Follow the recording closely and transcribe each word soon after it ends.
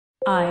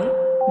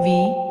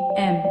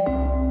IVM.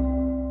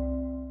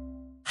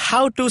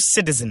 How to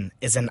Citizen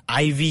is an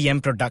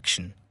IVM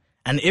production.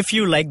 And if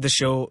you like the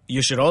show,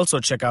 you should also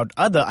check out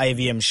other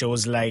IVM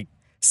shows like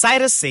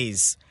Cyrus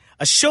Says,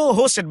 a show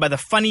hosted by the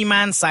funny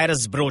man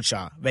Cyrus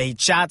Brocha, where he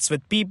chats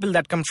with people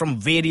that come from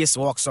various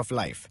walks of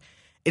life.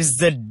 It's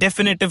the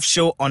definitive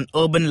show on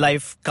urban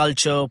life,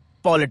 culture,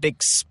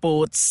 politics,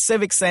 sports,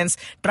 civic sense,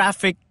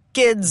 traffic,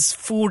 kids,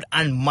 food,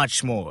 and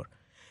much more.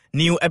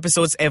 New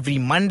episodes every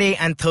Monday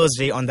and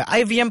Thursday on the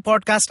IVM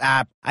Podcast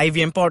app,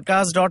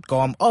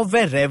 ivmpodcast.com, or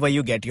wherever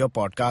you get your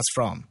podcast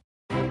from.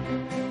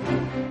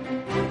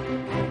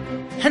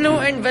 Hello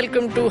and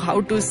welcome to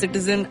How to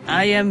Citizen.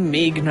 I am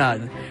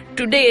Meghnad.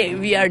 Today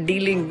we are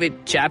dealing with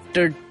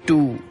Chapter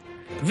 2,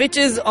 which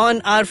is on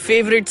our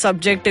favorite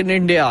subject in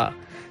India,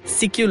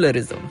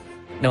 secularism.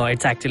 No,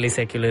 it's actually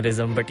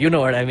secularism, but you know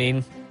what I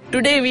mean.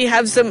 Today we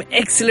have some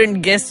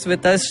excellent guests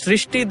with us,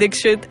 Srishti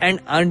Dixit and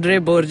Andre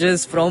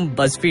Borges from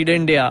BuzzFeed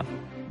India.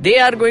 They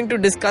are going to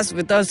discuss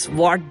with us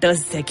what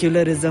does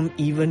secularism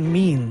even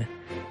mean?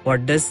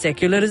 What does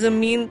secularism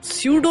mean?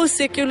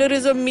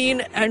 Pseudo-secularism mean?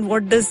 And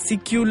what does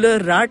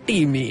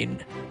secularity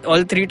mean?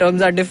 All three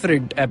terms are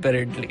different,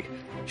 apparently.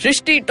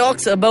 Srishti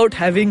talks about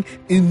having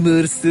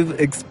immersive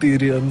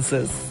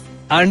experiences.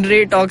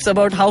 Andre talks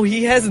about how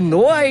he has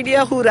no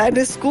idea who ran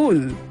his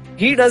school.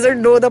 He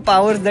doesn't know the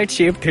powers that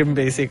shaped him,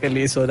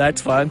 basically, so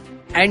that's fun.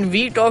 And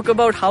we talk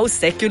about how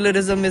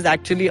secularism is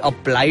actually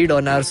applied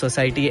on our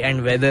society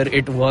and whether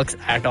it works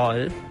at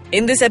all.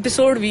 In this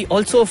episode, we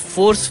also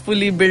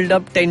forcefully build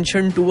up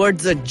tension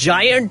towards a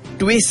giant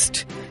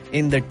twist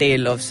in the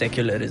tale of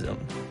secularism.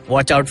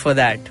 Watch out for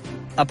that.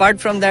 Apart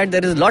from that,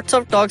 there is lots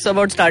of talks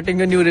about starting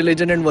a new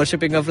religion and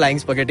worshipping a flying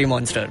spaghetti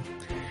monster.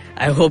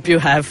 I hope you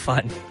have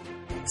fun.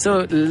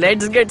 So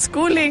let's get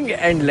schooling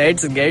and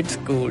let's get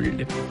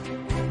schooled.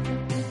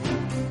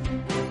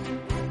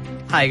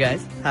 Hi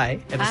guys. Hi.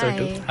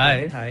 Episode 2.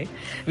 Hi.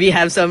 We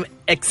have some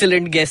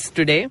excellent guests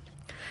today.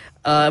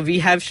 We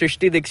have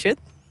Srishti Dixit.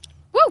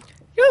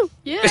 Woo!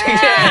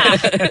 Yeah!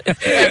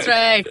 That's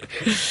right.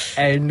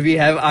 And we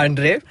have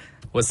Andre.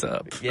 What's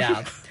up?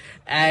 Yeah.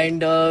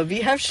 And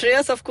we have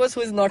Shreyas, of course,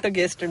 who is not a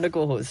guest and a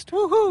co-host.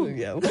 Woohoo!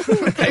 Yeah.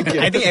 Thank you.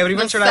 I think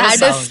everyone should have a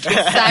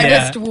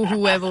Saddest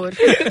woohoo ever.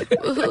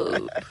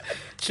 Woohoo.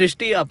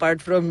 Srishti,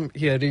 apart from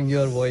hearing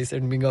your voice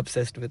and being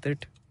obsessed with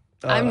it,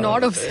 I'm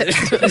not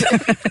obsessed with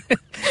it.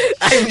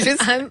 I'm super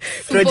fine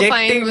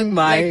projecting with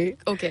my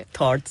okay.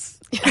 thoughts.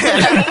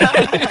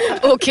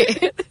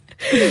 Okay.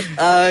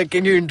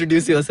 Can you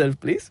introduce yourself,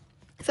 please?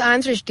 So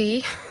I'm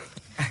Srishti.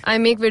 I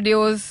make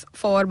videos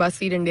for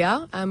BuzzFeed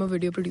India. I'm a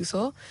video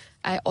producer.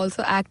 I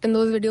also act in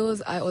those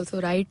videos. I also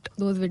write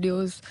those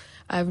videos.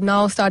 I've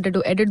now started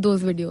to edit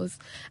those videos.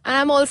 And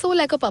I'm also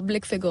like a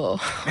public figure on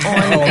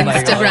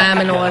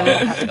Instagram and all.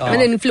 I'm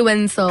an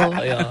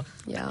influencer.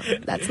 Yeah,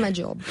 that's my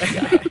job.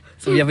 Yeah.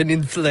 So we have an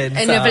influencer.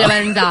 An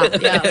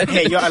influencer, yeah.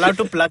 Hey, you're allowed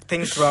to plug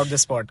things throughout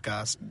this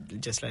podcast.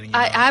 Just letting you know.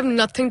 I have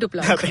nothing to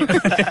plug.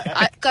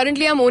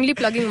 Currently, I'm only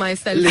plugging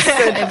myself.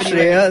 Listen,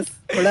 everywhere. Shreyas,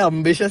 थोड़ा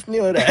ambitious नहीं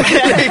हो रहा है.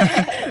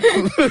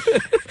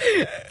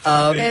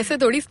 ऐसे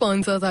थोड़ी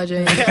sponsors आ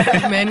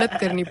जाएंगे. मेहनत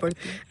करनी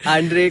पड़ती है.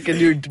 Andre, can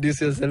you introduce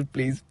yourself,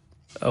 please?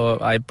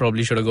 I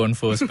probably should have gone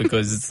first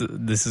because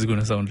this is going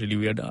to sound really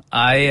weird.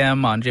 I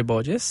am Andre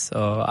Borges.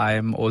 I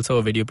am also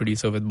a video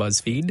producer with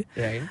BuzzFeed.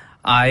 Right.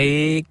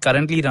 I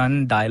currently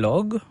run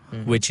Dialogue,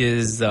 which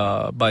is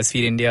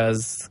BuzzFeed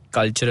India's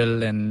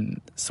cultural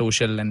and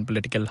social and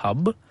political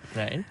hub.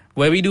 Right.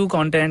 Where we do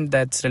content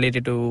that's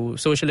related to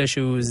social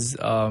issues,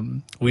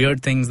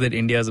 weird things that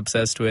India is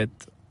obsessed with,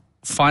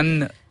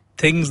 fun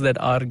things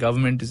that our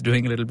government is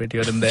doing a little bit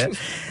here and there.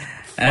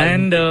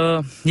 And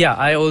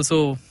I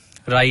also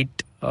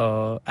write,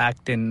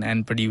 act in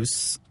and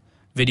produce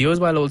videos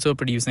while also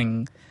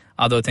producing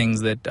other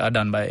things that are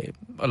done by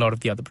a lot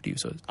of the other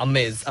producers.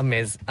 Amaze.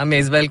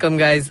 Welcome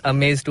guys.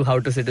 Amaze to How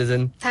to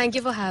Citizen. Thank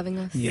you for having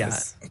us.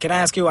 Yes. Yeah. Can I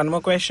ask you one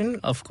more question?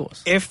 Of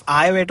course. If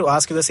I were to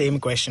ask you the same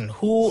question,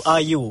 who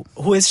are you?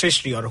 Who is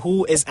Srishti or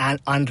who is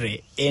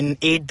Andre in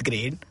 8th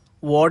grade?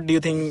 What do you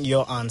think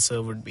your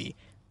answer would be?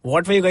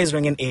 What were you guys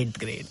doing in 8th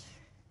grade?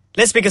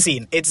 Let's pick a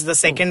scene. It's the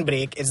second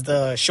break. It's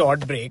the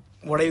short break.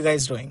 What are you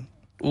guys doing?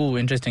 Ooh,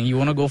 interesting. You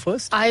want to go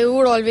first? I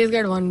would always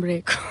get one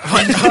break.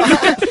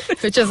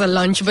 Which is a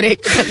lunch break.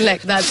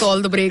 Like, that's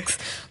all the breaks.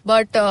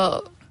 But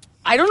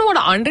I don't know what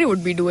Andre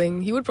would be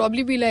doing. He would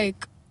probably be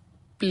like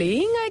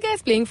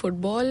playing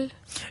football.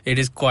 It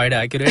is quite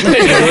accurate.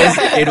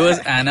 It was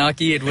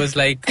anarchy. It was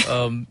like,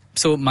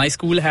 so my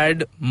school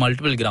had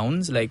multiple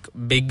grounds, like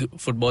big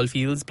football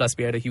fields, plus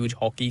we had a huge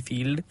hockey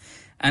field,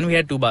 and we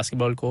had 2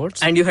 basketball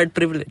courts. And you had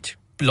privilege.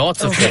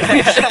 Lots of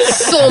it.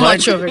 So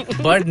much of it.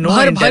 But no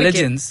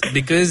intelligence,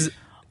 because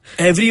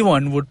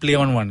everyone would play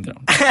on one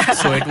ground.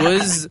 So it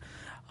was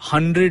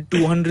 100,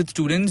 200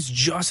 students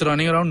just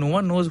running around. No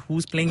one knows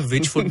who's playing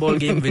which football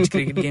game, which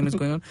cricket game is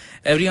going on.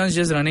 Everyone's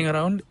just running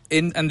around.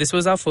 And this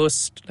was our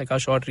first, like our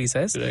short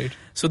recess. Right.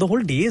 So the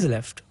whole day is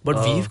left.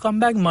 But we've come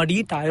back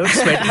muddy, tired,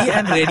 sweaty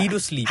and ready to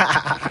sleep.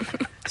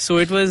 So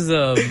it was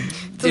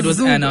it was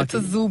zoo. anarchy.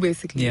 It's a zoo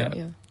basically. Yeah.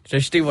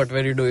 Srishti, what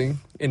were you doing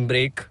in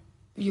break?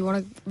 You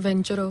want to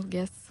venture a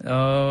guess?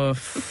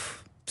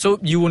 So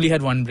you only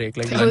had one break,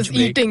 like I lunch was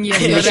break. eating,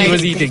 yes, you're She right.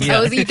 was eating, yeah.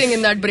 I was eating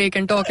in that break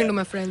and talking to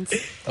my friends.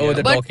 Oh,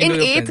 the But talking in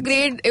to your 8th friends.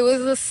 grade, it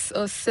was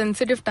a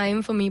sensitive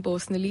time for me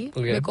personally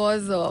Okay.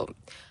 because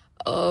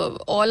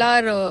all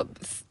our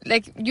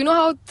like you know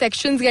how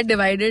sections get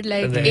divided,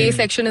 like Right. A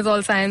section is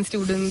all science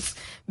students,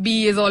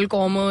 B is all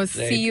commerce,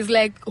 Right. C is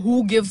like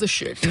who gives a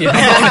shit.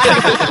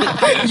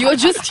 You're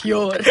just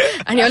here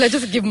and you're like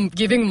just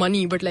giving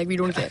money, but like we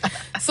don't care.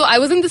 So I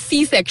was in the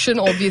C section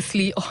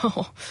obviously.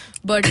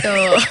 But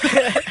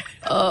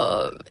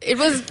it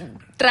was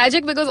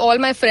tragic because all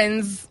my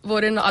friends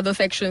were in other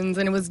sections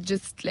and it was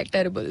just like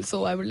terrible.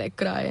 So I would like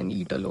cry and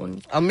eat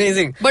alone.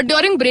 Amazing. But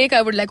during break,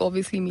 I would like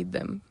obviously meet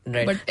them.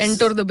 Right. But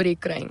enter the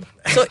break crying.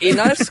 So in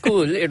our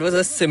school, it was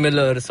a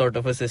similar sort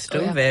of a system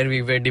Oh, yeah. where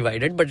we were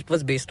divided, but it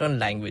was based on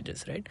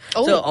languages, right?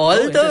 Oh, so all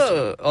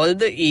interesting.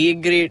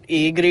 the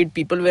A grade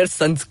people were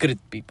Sanskrit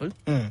people.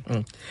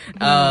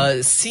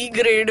 C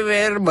grade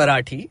were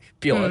Marathi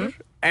pure,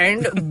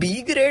 and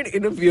B grade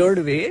in a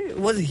weird way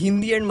was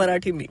Hindi and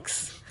Marathi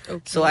mix.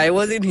 Okay. So I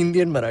was in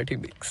Hindi and Marathi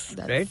mix,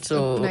 That's right?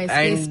 So a nice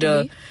place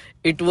to be.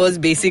 it was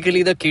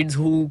basically the kids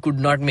who could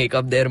not make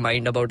up their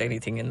mind about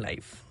anything in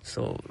life.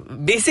 So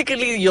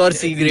basically your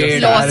C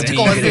grade, Lost our B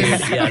causes.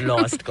 grade, yeah,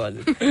 lost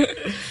causes.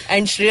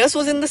 And Shreyas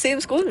was in the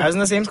same school. I was in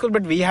the same school,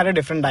 but we had a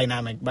different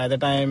dynamic. By the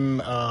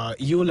time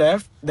you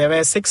left, there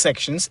were 6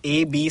 sections: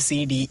 A, B,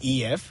 C, D,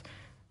 E, F.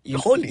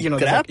 Holy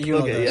crap.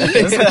 Okay,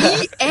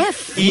 that.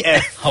 EF.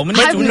 EF. How many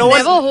I've students?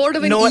 never heard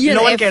of an no, E and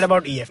no one F. cared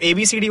about EF.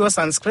 ABCD was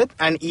Sanskrit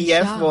and EF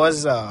Yeah.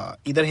 was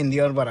either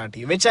Hindi or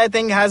Marathi, which I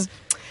think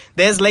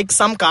there's like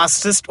some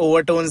casteist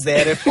overtones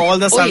there. If all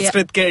the Oh, yeah.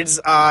 Sanskrit kids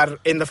are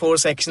in the 4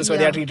 sections where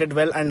they Yeah. are treated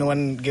well and no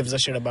one gives a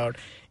shit about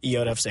E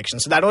or F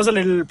sections. So that was a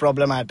little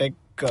problematic.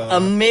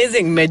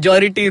 Amazing.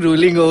 Majority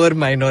ruling over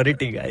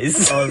minority,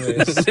 guys.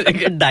 Always.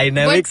 Like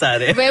dynamics are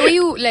there. Where were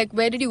you, like,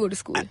 where did you go to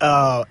school?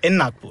 In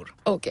Nagpur.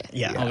 Okay.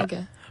 Yeah.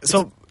 Okay.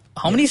 So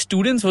How many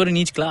students were in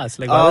each class?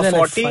 Like why were there,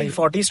 like,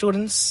 40 5?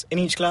 students in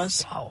each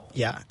class. Wow.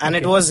 Yeah. And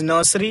it was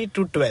nursery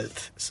to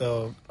 12th.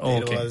 So Oh,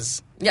 it okay.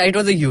 was... Yeah, it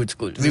was a huge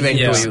school. We went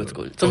to Yeah. a huge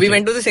school. So we Okay.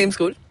 went to the same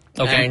school.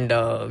 Okay. And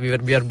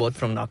we are both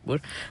from Nagpur.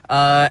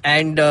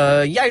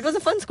 Yeah, it was a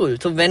fun school.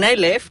 So when I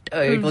left,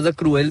 it was a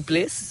cruel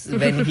place.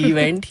 When he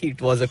went,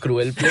 it was a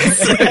cruel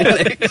place.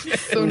 Like,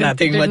 So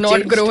nothing did much not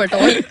changed. grow at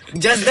all.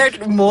 Just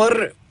that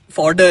more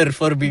fodder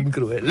for being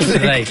cruel.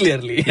 Right.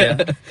 Clearly. Yeah.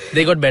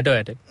 They got better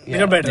at it. They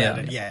got better.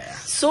 Yeah. Yeah.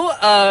 So,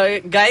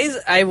 guys,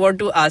 I want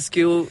to ask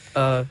you,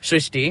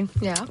 Srishti.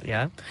 Yeah.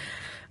 Yeah.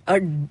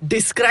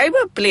 Describe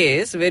a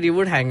place where you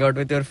would hang out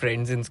with your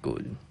friends in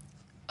school.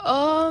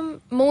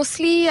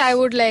 Mostly I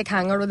would like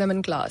hang out with them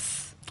in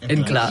class.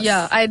 In class.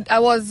 Yeah, I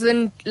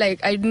wasn't like,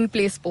 I didn't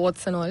play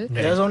sports and all.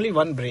 There was only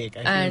one break.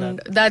 I feel And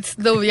that.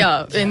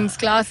 that's in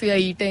class we are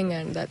eating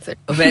and that's it.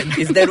 Where,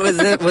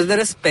 was there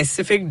a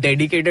specific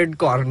dedicated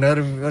corner?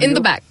 In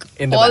the back.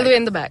 All the way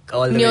in the back.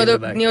 All the near way in the the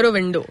back. near a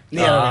window.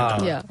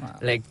 Yeah.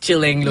 Like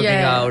chilling, looking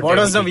Yeah. out. What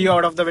was the everything. view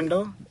out of the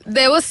window?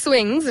 There were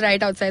swings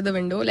right outside the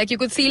window. Like you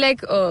could see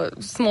like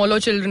smaller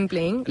children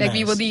playing. Like we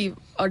Nice. were the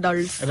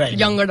adults, Right.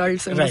 young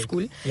adults in the Right.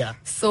 school. Yeah.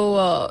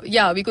 So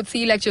we could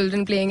see like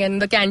children playing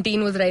and the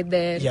canteen was right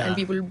there Yeah. and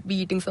people be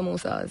eating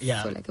samosas.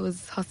 Yeah. So like it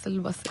was hustle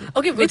bustle.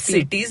 Okay, which Good scene.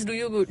 cities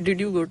did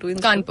you go to in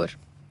school? Kanpur.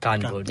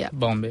 Kanpur. Yeah.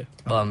 Bombay.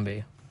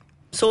 Bombay.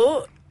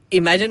 So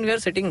imagine we are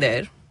sitting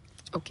there,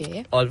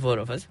 Okay. all 4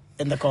 of us.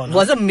 In the corner.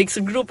 Was a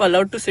mixed group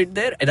allowed to sit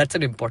there? That's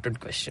an important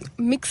question.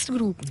 Mixed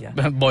group. Yeah.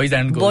 Boys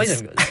and girls. Boys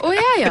and girls. Oh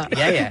yeah.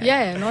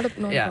 Yeah. Not a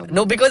Yeah. problem.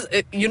 No, because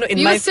in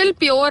We my were still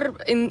pure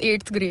in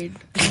 8th grade.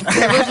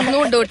 There was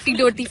no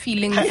dirty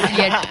feelings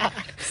yet.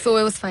 So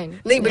it was fine.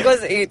 No,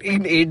 because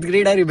in 8th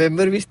grade, I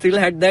remember we still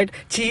had that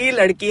 "Chi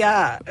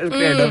ladkiya"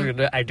 kind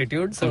of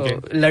attitude. So Okay.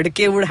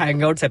 ladke would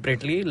hang out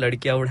separately,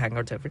 ladkiya would hang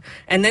out separate,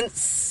 and then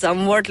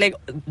somewhat like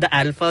the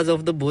alphas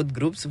of the both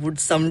groups would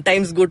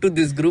sometimes go to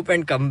this group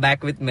and come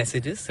back with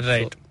messages.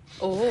 Right.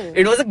 Oh. So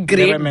it was a There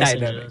great were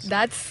dynamic. messages.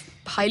 That's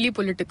highly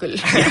political.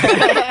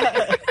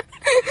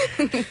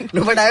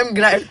 No, but I am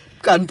glad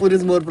Kanpur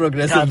is more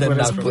progressive than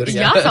Kanpur is Nagpur.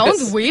 progressive. Yeah,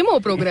 sounds way more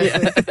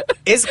progressive.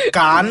 Is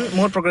Khan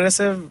more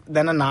progressive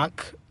than a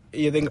Nak?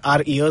 You think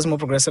are ears more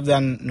progressive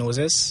than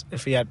noses?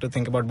 If we had to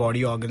think about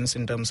body organs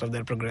in terms of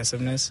their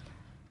progressiveness.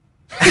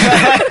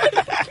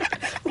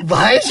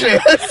 Why,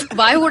 Shreyas?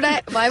 Why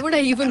would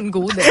I even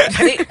go there?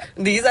 See,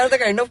 these are the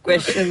kind of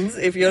questions.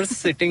 If you're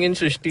sitting in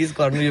Srishti's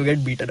corner, you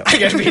get beaten up.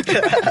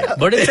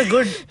 But it's a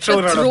good.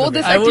 Thrown out of Throw the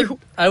this way. at you.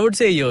 I would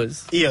say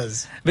yours.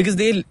 Ears. Because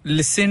they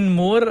listen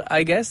more,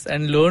 I guess,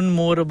 and learn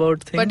more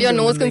about things. But your and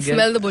nose they can get-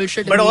 smell the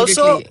bullshit But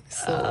also- immediately.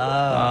 So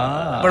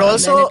Ah. But then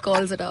also, it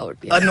calls it out.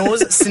 Yeah. a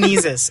nose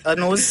sneezes. A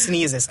nose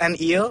sneezes. An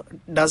ear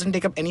doesn't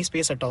take up any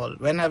space at all.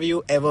 When have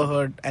you ever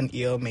heard an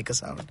ear make a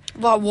sound?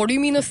 Wow, what do you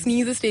mean a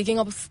sneeze is taking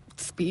up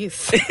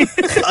space.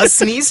 A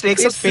sneeze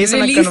takes up It's space in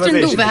a released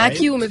conversation. into right?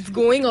 vacuum. It's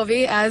going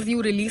away as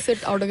you release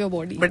it out of your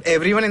body. But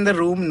everyone in the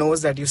room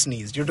knows that you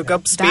sneezed. You took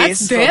up space.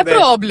 That's their from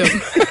problem.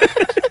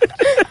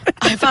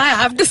 If I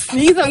have to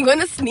sneeze, I'm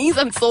gonna sneeze.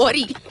 I'm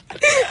sorry.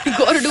 You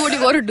gotta do what you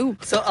gotta do.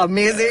 So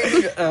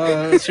amazing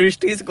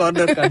Srishti's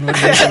corner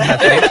conversation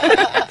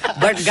happening.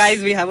 But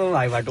guys, we have a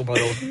Viva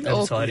tomorrow.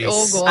 I'm sorry.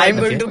 Oh God. I'm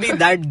going to be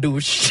that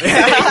douche in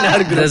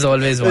our group. There's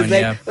always It's one,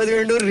 like, yeah.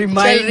 we're going to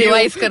remind Chal, you.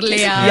 revise kar le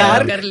yaar,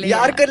 यार kar le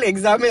यार yaar. कल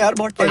exam है यार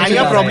बहुत And tension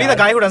you're आ रहा probably है the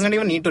यार. guy who doesn't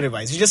even need to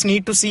revise. You just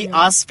need to see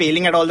us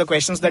failing at all the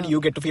questions that you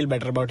get to feel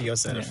better about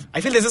yourself. I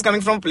feel this is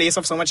coming from a place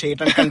of so much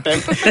hate and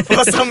contempt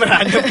for some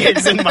random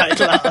kids in my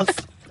class.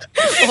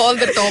 All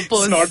the toppers.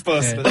 It's not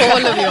personal.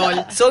 All of you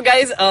all. So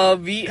guys,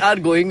 we are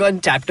going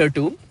on chapter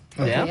 2.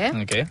 Yeah. Okay.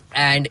 Okay.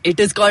 And it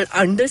is called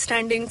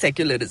Understanding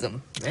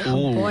Secularism. Yeah.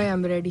 Ooh. Boy,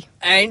 I'm ready.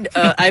 And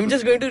I'm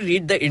just going to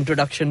read the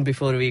introduction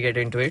before we get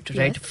into it,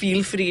 right?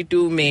 Feel free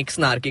to make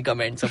snarky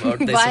comments about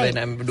this Why? when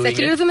I'm doing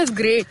Secularism is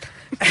great.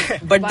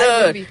 it. But Why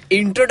the would we?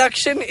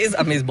 introduction is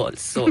amazeballs.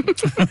 So,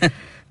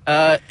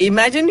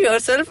 imagine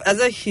yourself as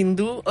a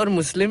Hindu or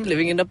Muslim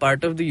living in a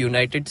part of the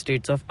United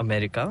States of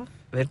America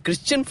where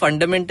Christian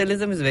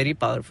fundamentalism is very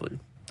powerful.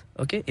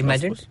 Okay,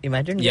 imagine. Yeah.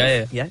 Imagine.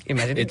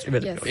 It's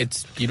Yes.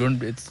 it's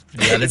reality.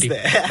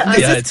 It's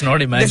Yeah, it's not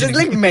This imagining. is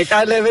like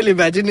meta level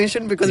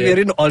imagination because we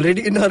are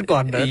already in our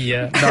corner.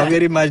 Yeah. Now we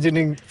are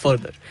imagining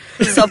further.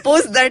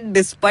 Suppose that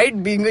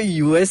despite being a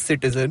US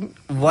citizen,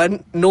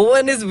 no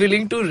one is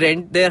willing to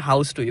rent their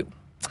house to you.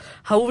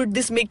 How would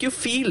this make you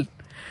feel?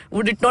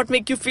 Would it not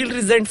make you feel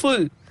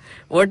resentful?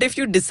 What if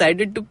you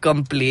decided to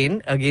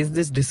complain against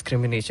this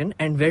discrimination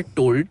and were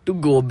told to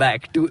go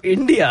back to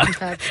India?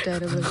 That's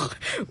terrible.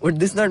 Would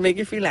this not make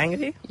you feel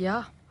angry?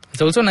 Yeah.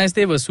 It's also nice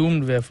they've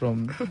assumed we're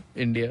from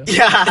India.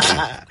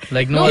 Yeah.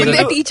 Like No, other.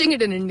 they're teaching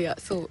it in India,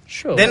 so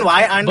Sure. Then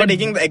why aren't they But-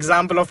 taking the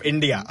example of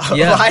India?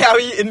 Yeah. Why are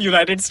we in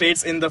United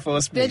States in the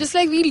first place? they're just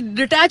like, we'll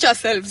detach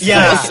ourselves.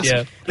 Yeah. Just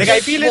Yeah. Like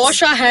I feel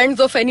wash it's... our hands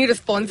of any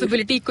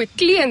responsibility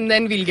quickly and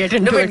then we'll get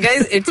into No, but it.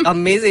 guys, it's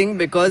amazing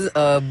because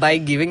by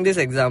giving this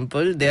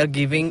example, they are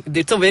giving.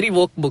 It's a very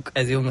woke book,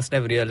 as you must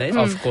have realized.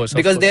 Of course.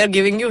 Because of they course. are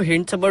giving you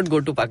hints about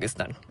go to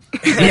Pakistan.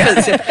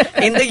 Yes.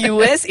 In the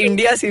US,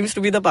 India seems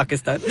to be the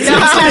Pakistan.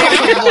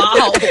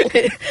 Wow.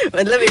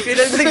 Matlab, if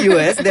you're in the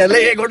US, they're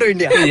like, hey, go to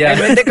India. Yeah. And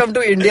when they come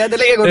to India, they're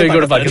like, hey, Hey, go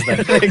to Pakistan.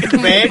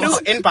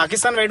 in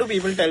Pakistan, where do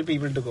people tell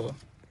people to go?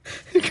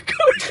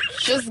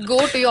 Just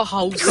go to your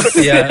house.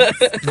 Yeah.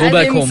 Go As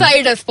back home.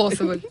 inside as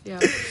possible. Yeah.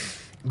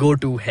 Go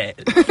to hell.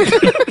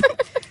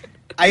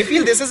 I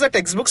feel this is a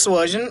textbook's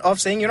version of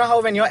saying, you know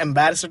how when you're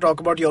embarrassed to talk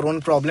about your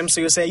own problems,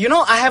 so you say, you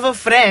know, I have a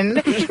friend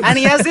and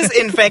he has this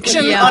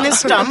infection Yeah. on his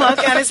stomach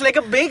and it's like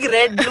a big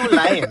red blue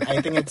line.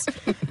 I think it's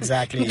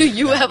exactly. Do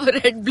you have a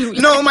red blue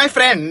line? No, my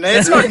friend.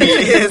 It's not me.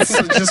 It's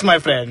just my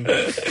friend.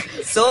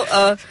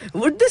 So,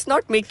 would this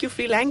not make you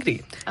feel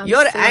angry? I'm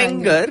Your so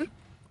anger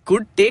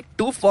could take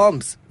two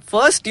forms.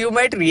 First, you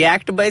might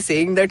react by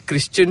saying that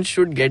Christians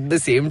should get the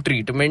same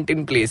treatment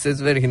in places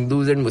where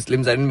Hindus and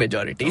Muslims are in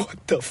majority. What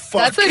the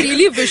fuck? That's a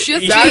really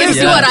vicious That place is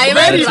to yeah. arrive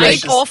very at right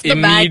vicious. off the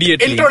bat.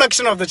 Immediately.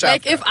 Introduction of the chapter.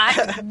 Like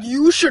if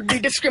you should be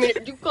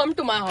discriminated. You come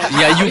to my house.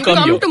 Yeah, you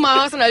come here. to my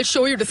house and I'll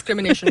show you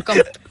discrimination.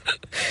 Come.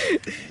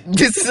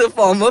 This is a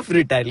form of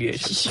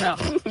retaliation.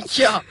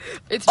 Yeah.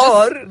 It's just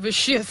Or-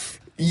 vicious.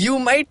 You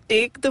might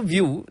take the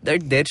view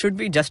that there should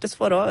be justice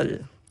for all.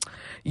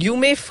 You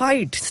may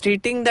fight,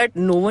 stating that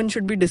no one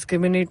should be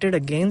discriminated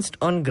against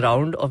on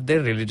ground of their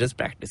religious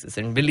practices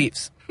and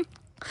beliefs.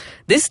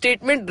 This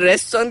statement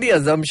rests on the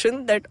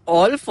assumption that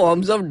all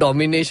forms of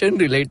domination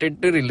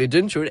related to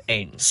religion should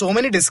end. So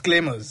many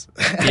disclaimers.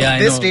 Yeah, I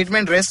This know.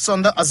 statement rests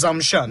on the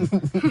assumption.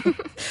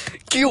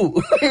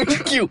 Q.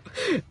 Q.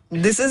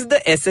 This is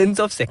the essence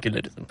of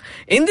secularism.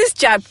 In this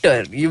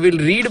chapter, you will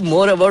read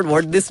more about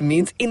what this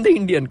means in the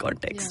Indian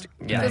context.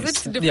 Because Nice.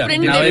 it's Yeah,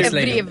 different now it's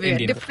like everywhere.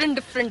 Indian. Different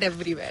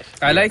everywhere.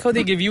 I like how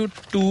they give you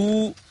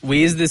two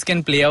ways this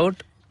can play out,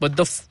 but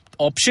the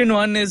option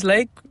one is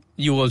like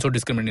you also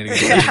discriminate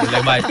against people.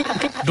 Like, why?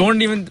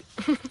 Don't even.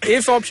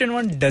 If option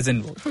one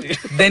doesn't work,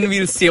 then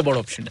we'll see about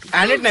option two.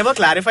 And it never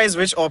clarifies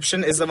which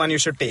option is the one you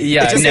should take.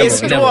 Yeah, it just never,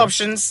 says two never.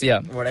 options, Yeah.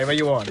 whatever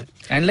you want.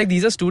 And like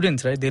these are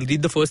students, right? They'll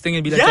read the first thing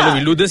and be like, Yeah. "Chalo,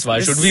 we'll do this. Why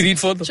should we read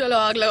further?" Chalo,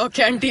 aag lagao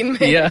canteen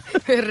mein. Yeah.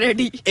 We're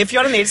ready. If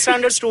you're an 8th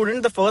standard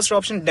student, the first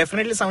option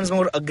definitely sounds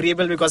more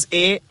agreeable because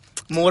A,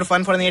 more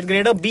fun for an 8th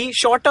grader, B,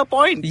 shorter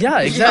point. Yeah,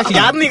 exactly.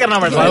 याद नहीं करना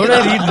पड़ता. Why would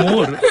I read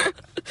more?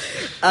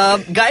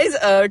 Guys,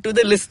 to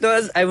the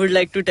listeners, I would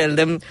like to tell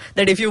them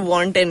that if you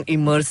want an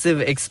immersive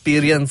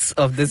experience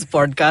of this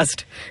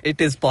podcast, it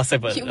is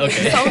possible. You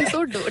Okay. sound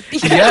so dirty.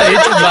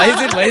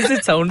 Yeah, why is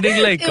it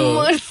sounding like?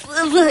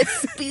 Immersive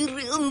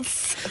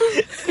experience.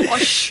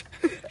 Gosh.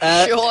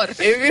 Sure.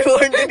 If you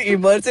want an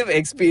immersive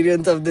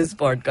experience of this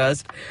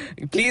podcast,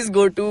 please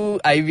go to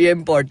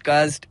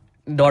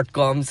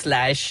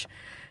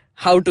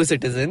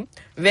ivmpodcast.com/howtocitizen,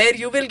 where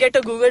you will get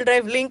a Google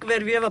Drive link where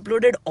we have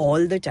uploaded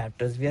all the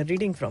chapters we are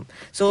reading from.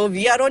 So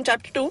we are on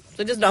chapter 2,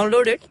 so just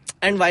download it.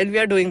 And while we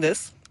are doing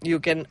this, you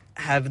can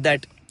have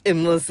that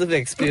Immersive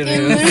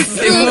experience.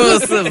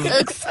 Immersive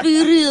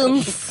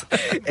experience.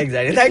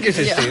 Exactly. Thank you,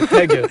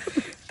 Srishti.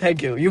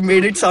 Thank you. You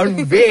made it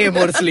sound way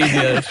more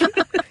sleazier.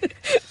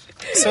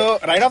 So,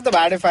 right off the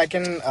bat, if I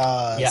can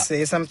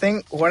say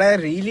something, what I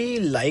really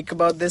like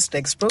about this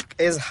textbook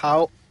is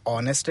how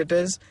honest it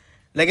is.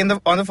 Like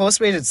on the first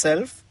page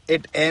itself,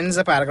 it ends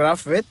a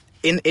paragraph with,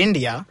 in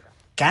India,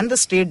 can the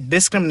state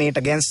discriminate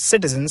against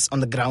citizens on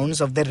the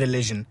grounds of their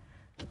religion?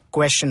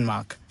 Question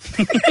mark.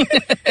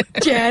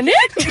 Can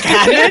it?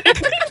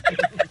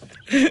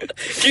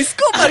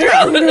 Kisko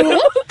pata?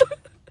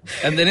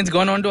 And then it's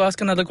gone on to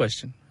ask another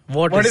question.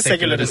 What is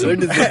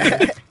secularism?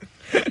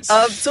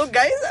 So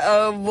guys,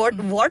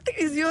 what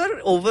is your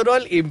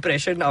overall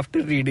impression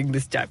after reading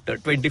this chapter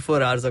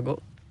 24 hours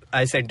ago?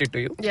 I sent it to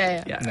you.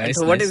 Yeah. Nice.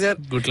 So what is your...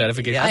 Good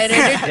clarification. I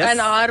read it an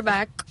hour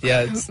back.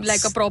 Yeah.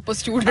 Like a proper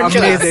student.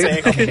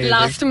 Amazing.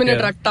 Last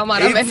minute ratta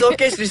mara maine. It's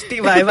okay,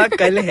 Srishti. Viva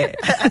kal hai.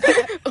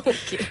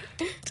 Okay.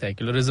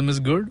 Secularism is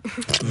good.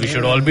 We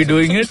should all be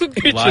doing it.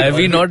 Why are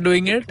we not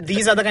doing it?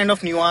 These are the kind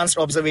of nuanced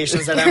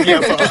observations that I'm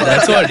here for.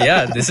 That's what,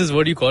 this is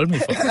what you call me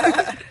for.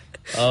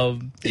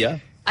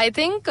 I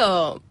think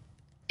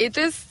it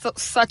is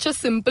such a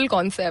simple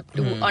concept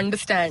to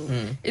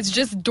understand. It's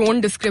just don't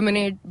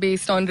discriminate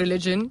based on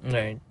religion.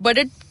 Right. But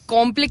it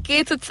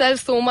complicates itself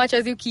so much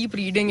as you keep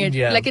reading it.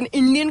 Yeah. Like in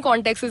Indian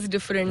context is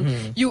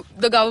different.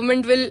 The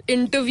government will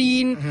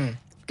intervene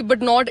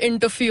but not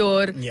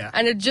interfere. Yeah.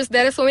 And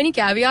there are so many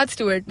caveats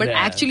to it. But Yeah.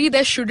 actually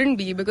there shouldn't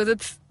be because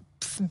it's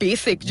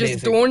basic.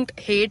 Just don't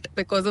hate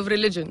because of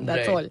religion.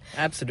 That's all.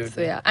 Absolutely.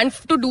 So yeah. And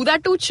to do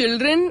that to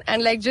children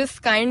and like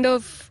just kind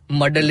of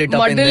Muddle it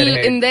up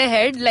in their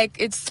head.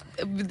 Like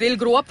they'll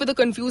grow up with a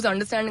confused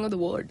understanding of the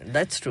word.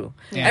 That's true.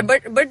 Yeah.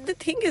 But the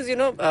thing is,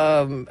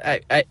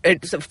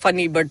 it's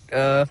funny, but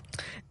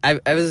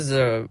I was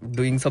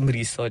doing some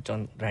research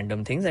on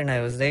random things, and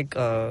I was like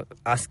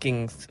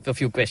asking a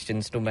few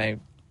questions to my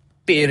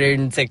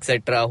parents,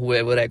 etc.,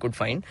 whoever I could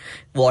find.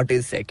 What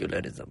is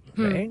secularism,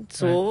 right?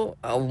 So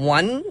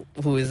one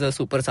who is a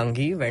super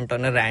Sanghi went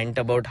on a rant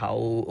about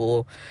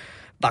how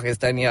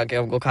Pakistani आके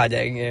हमको खा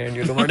जाएंगे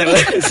and whatever.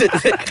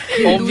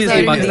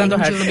 Obviously, Pakistan तो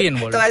has to be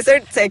involved. So I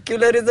said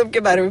secularism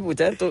के बारे में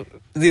पूछा तो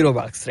 0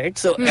 marks, right?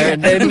 So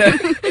and then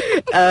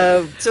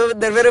so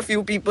there were a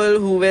few people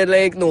who were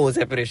like no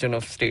separation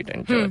of state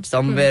and church.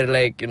 Some were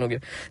like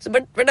So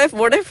but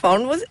what I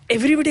found was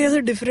everybody has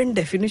a different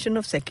definition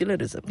of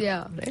secularism.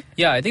 Yeah. Right?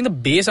 Yeah, I think the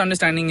base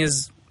understanding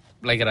is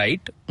like right,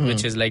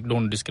 which is like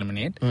don't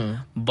discriminate.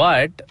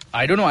 But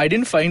I don't know, I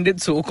didn't find it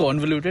so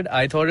convoluted.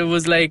 I thought it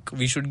was like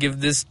we should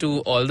give this to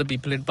all the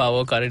people in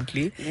power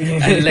currently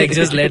and like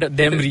just let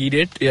them read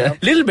it. Yeah.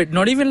 Little bit,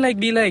 not even like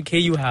be like, hey,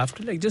 you have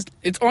to, like just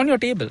it's on your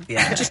table.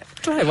 Yeah. Just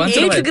try once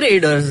in a while. 8th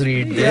graders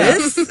read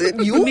this.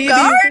 You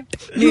can't.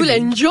 You'll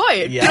enjoy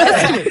it.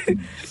 Yeah.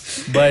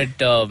 But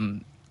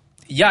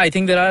yeah, I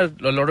think there are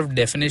a lot of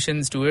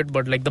definitions to it,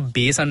 but like the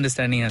base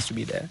understanding has to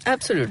be there.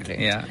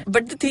 Absolutely. Yeah.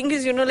 But the thing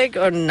is,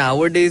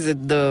 nowadays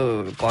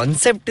the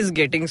concept is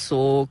getting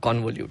so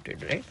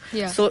convoluted, right?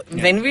 Yeah. So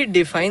when we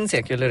define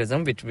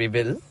secularism, which we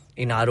will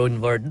in our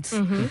own words,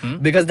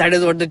 because that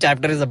is what the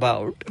chapter is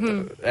about.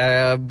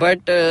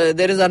 But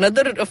there is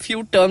a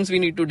few terms we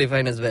need to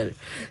define as well.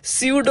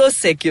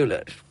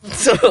 Pseudo-secular.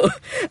 So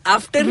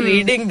after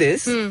reading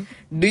this, do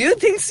you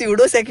think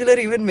pseudo-secular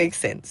even makes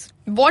sense?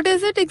 What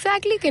is it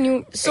exactly? Can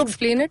you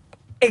explain it?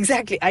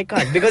 Exactly, I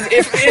can't because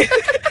if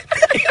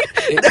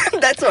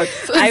that's what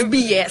So it's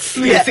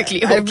BS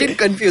basically. I've been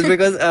confused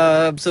because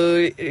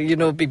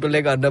people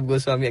like Arnab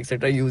Goswami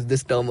etc. use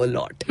this term a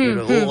lot.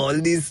 All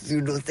these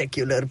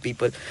pseudo-secular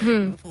people.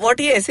 What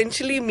he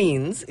essentially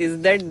means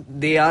is that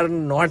they are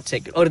not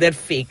secular or they're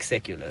fake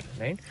secular,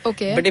 right?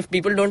 Okay. But if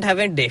people don't have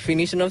a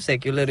definition of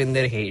secular in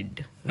their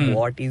head,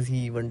 what is he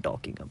even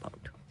talking about?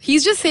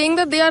 He's just saying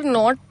that they are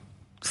not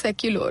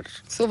secular.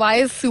 So why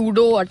is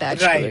pseudo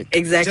attached to it?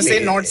 Exactly. Just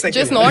say not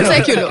secular. Just not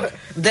secular.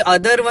 The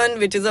other one,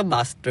 which is a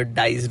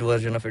bastardized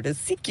version of it, is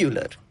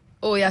secular.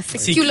 Oh yeah,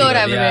 secular. Secular,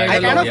 I've yeah, read. I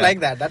a kind lot. of like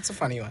that. That's a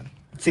funny one.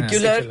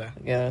 Secular.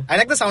 Yeah. I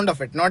like the sound of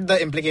it, not the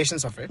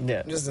implications of it.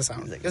 Yeah. Just the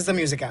sound. Just the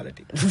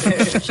musicality.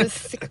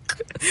 Just sick.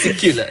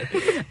 Secular.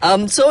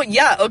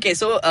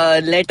 So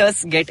let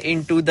us get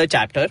into the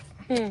chapter,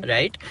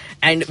 right?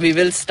 And we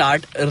will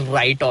start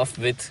right off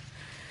with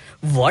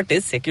what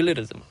is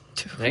secularism,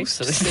 right?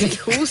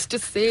 Who's to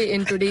say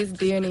in today's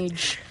day and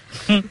age?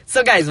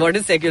 So guys, what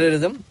is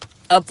secularism?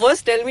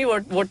 First tell me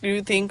what do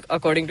you think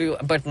according to you,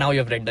 but now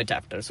you've read the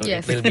chapter, so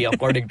Yes. it will be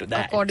according to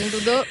that. According to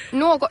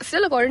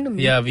still according to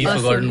me. Yeah, we've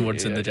Personally. forgotten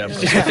what's in the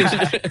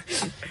chapter.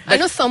 I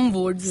know some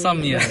words.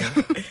 Some, yeah.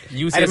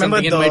 You say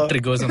remember something, it might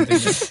trigger something.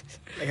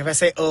 Like if I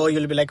say oh,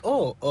 you'll be like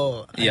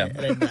oh. Yeah.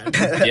 I read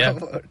that. Yeah.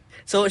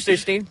 So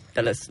Srishti,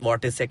 tell us,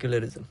 what is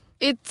secularism?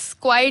 It's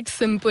quite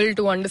simple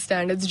to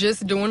understand. It's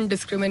just don't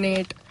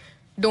discriminate.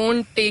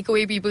 Don't take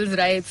away people's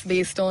rights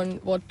based on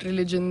what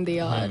religion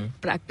they are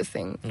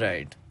practicing.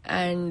 Right.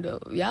 And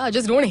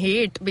just don't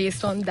hate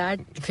based on that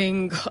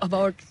thing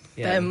about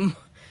them.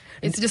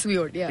 It's just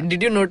weird, yeah.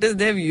 Did you notice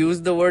they've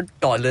used the word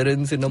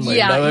tolerance in a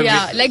Mahindra?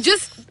 Yeah. Like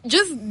just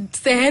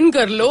सहन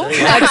कर लो,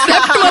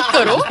 accept मत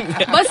करो,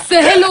 बस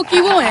सह लो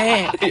कि वो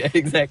हैं. Yeah,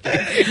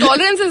 exactly.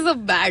 Tolerance is a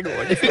bad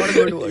word. It's not a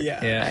good word.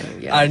 Yeah.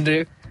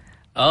 Andre?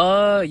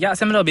 Yeah,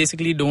 similar.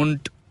 Basically,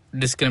 don't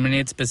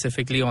discriminate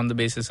specifically on the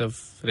basis of,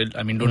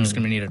 don't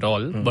discriminate at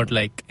all, but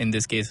like in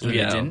this case,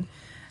 religion.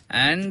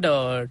 And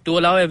to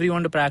allow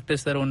everyone to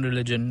practice their own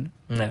religion,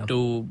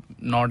 to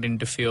not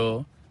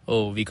interfere.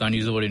 Oh, we can't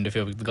use the word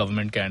interfere because the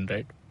government can,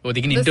 right? Or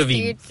they can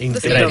intervene.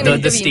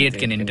 The state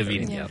can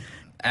intervene. Yeah.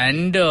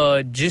 And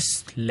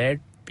just let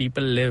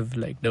people live.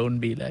 Like, don't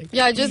be like.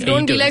 Yeah, just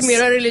don't be like,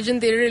 मेरा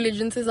religion तेरे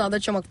religion से ज़्यादा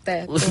चमकता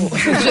है. So,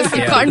 just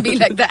you can't be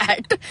like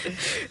that.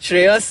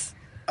 Shreyas?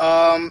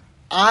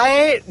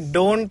 I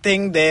don't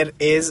think there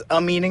is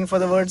a meaning for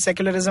the word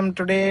secularism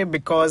today,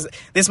 because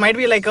this might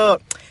be like a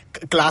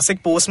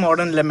classic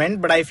postmodern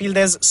lament, but I feel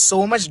there's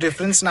so much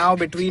difference now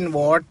between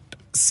what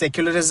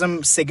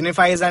secularism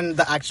signifies and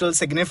the actual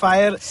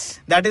signifier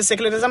that is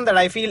secularism, that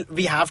I feel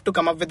we have to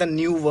come up with a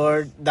new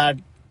word that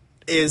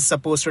is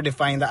supposed to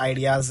define the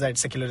ideas that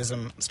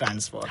secularism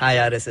stands for. Hi,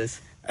 RSS.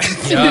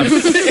 Yeah.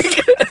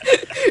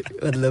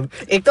 मतलब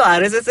एक तो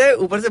RSS है,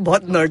 ऊपर से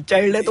बहुत nerd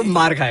child है, तो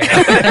मार खाएगा.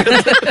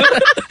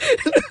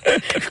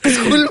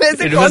 स्कूल में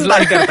से कौन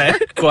बात करता है?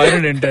 Quite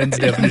an intense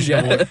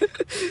definition.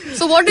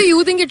 So what do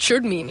you think it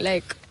should mean?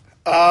 Like,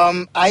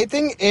 I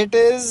think it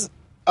is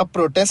a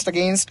protest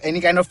against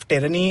any kind of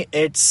tyranny.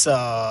 It's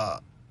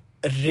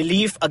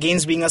relief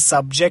against being a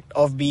subject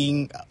of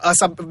being a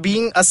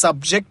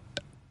subject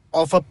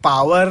of a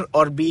power,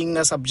 or being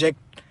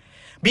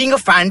a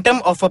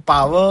phantom of a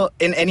power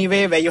in any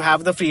way, where you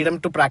have the freedom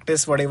to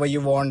practice whatever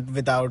you want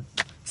without.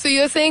 so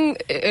you're saying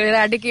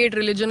eradicate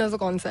religion as a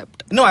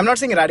concept? No, I'm not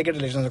saying eradicate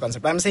religion as a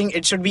concept. I'm saying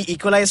it should be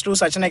equalized to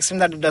such an extent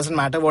that it doesn't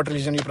matter what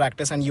religion you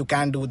practice, and you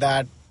can do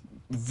that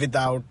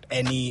without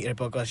any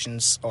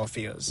repercussions or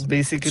fears.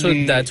 Basically, So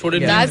that's what it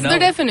means. That's now. the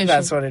definition.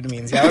 That's what it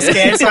means. Yeah, I was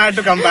scared, so I had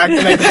to come back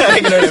to like the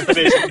regular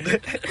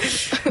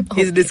definition.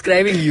 he's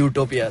describing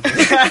utopia.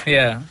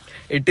 Yeah.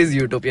 It is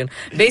utopian.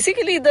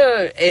 Basically,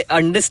 the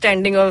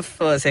understanding of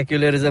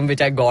secularism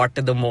which I got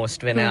the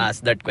most when I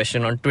asked that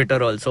question on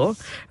Twitter also,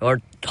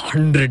 got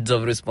hundreds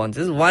of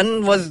responses.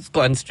 One was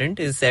constant,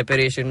 is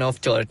separation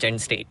of church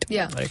and state.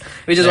 Yeah. Right?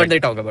 Which is what they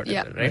talk about.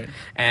 Yeah. Right?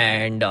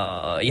 And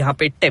यहाँ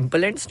पे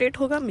temple and state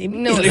होगा maybe?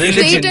 No,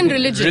 state and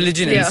religion.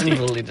 Religion Yeah. and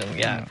Religion,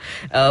 yeah.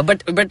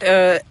 But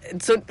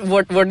so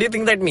what do you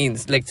think that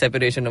means? Like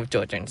separation of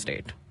church and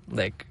state?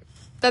 Like...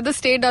 That the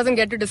state doesn't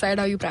get to decide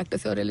how you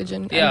practice your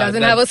religion, and Yeah,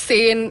 doesn't that- have a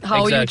say in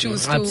how you Exactly.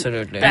 choose to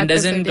Absolutely. practice And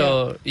doesn't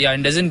it,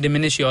 and doesn't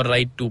diminish your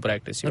right to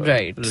practice your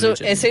Right. religion.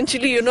 So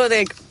essentially,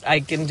 like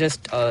I can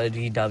just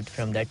read out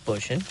from that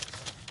portion.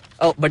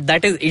 Oh, but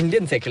that is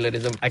Indian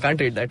secularism. I can't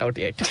read that out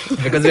yet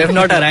because we have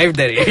not arrived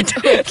there yet.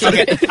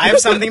 Okay, I have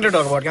something to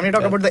talk about. Can we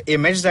talk about the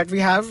image that we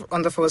have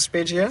on the first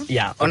page here?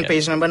 Yeah, On okay.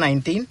 page number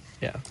 19.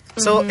 Yeah.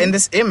 So in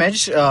this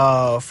image,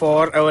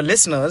 for our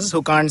listeners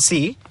who can't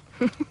see,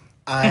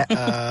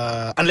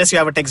 unless you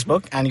have a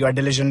textbook and you are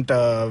diligent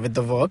with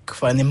the work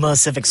for an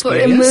immersive For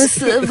experience.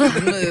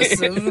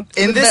 immersive.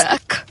 In this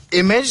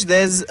image,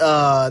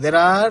 there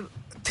are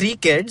three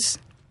kids.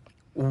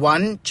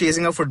 One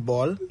chasing a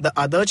football, the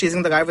other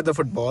chasing the guy with the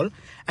football,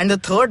 and the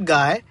third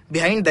guy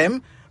behind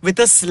them with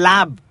a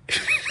slab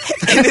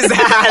in his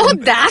hand. Oh,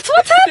 that's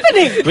what's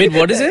happening. Wait,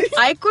 what is it?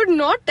 I could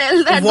not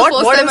tell that What the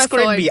first what time else I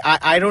could saw it be?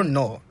 I don't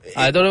know.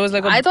 I thought it was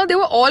like I thought they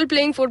were all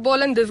playing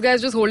football and this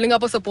guy's just holding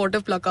up a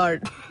supportive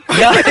placard.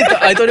 yeah,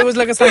 I thought it was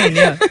like a sign.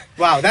 Yeah.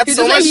 Wow, that's He's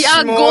so just much like,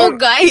 yeah, more. go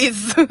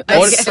guys. I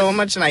That's guess. so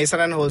much nicer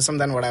and wholesome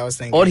than what I was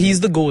thinking. Or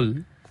he's the goal.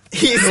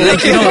 He's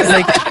Like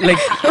like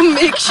A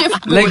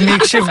makeshift goal. like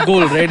makeshift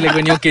goal, right? Like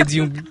when you're kids,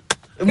 you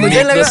मुझे make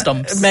the लगा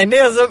stumps. मैंने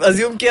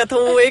assume किया था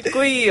वो एक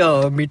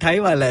कोई मिठाई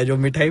वाला है जो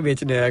मिठाई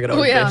बेचने आया ग्राउंड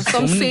Oh yeah, पे.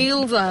 some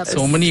sales are.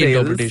 So many Sales.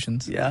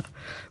 interpretations. Yeah.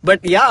 But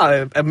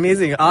yeah,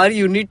 amazing. Our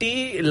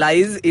unity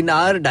lies in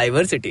our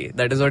diversity.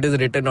 That is what is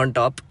written on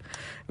top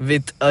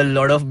with a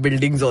lot of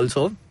buildings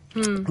also.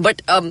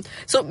 But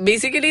so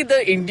basically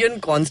the Indian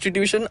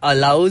constitution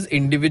allows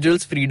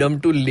individuals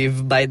freedom to live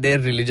by their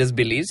religious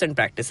beliefs and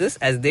practices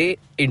as they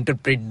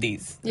interpret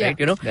these. Yeah. Right,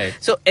 you know? Right.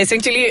 So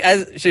essentially,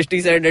 as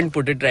Srishti said and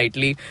put it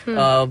rightly,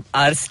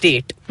 our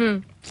state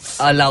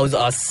allows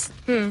us,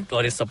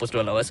 or is supposed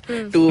to allow us,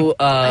 to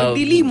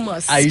Ideally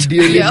must.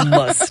 ideally Yeah.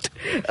 must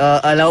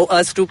allow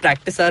us to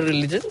practice our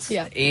religions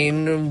Yeah.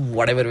 in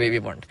whatever way we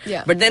want.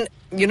 Yeah. But then,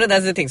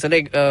 that's the thing. So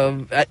like,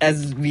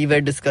 as we were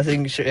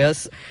discussing,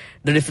 Shreyas,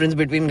 the difference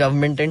between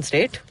government and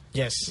state.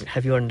 Yes.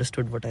 Have you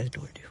understood what I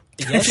told you?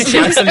 Yes,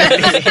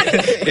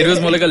 absolutely. It was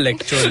more like a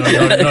lecture,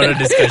 not a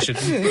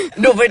discussion.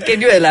 No, but can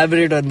you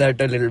elaborate on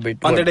that a little bit?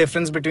 On the What-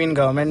 difference between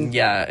government.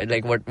 Yeah,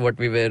 like what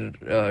we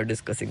were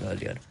discussing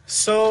earlier.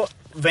 So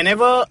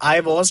whenever I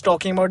was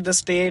talking about the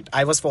state,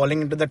 I was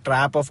falling into the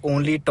trap of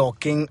only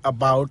talking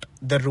about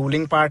the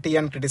ruling party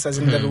and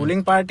criticizing the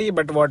ruling party.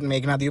 But what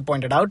Meghnad, you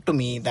pointed out to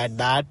me,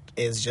 that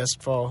is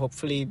just for,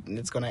 hopefully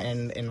it's going to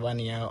end in 1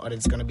 year or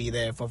it's going to be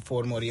there for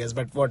 4 more years.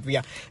 But what we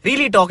are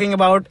really talking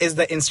about is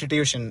the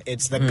institution.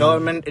 It's the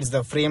government, it's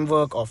the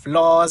framework of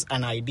laws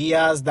and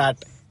ideas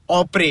that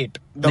operate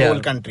the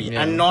whole country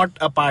and not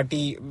a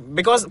party,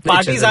 because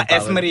parties are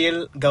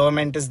ephemeral,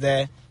 government is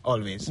there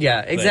always.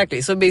 Yeah, exactly.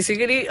 Right. So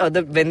basically,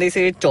 when they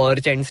say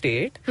church and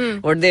state,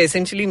 what they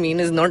essentially mean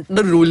is not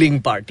the ruling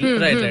party.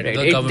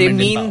 Right. They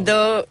mean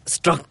the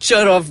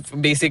structure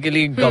of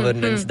basically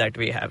governance that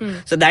we have.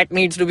 So that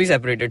needs to be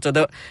separated.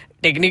 So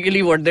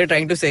technically what they're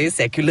trying to say is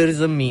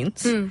secularism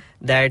means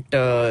that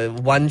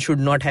one should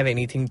not have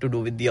anything to do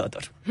with the other.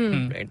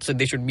 Right. So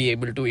they should be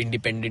able to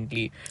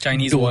independently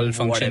Chinese wall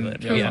function,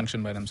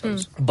 function by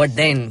themselves. But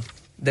then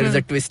there is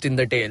a twist in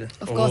the tale.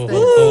 Of course there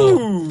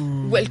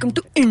is. Welcome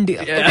to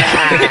India.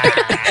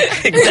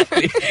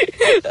 Exactly.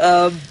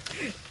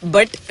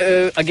 But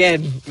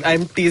again,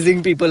 I'm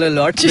teasing people a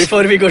lot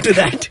before we go to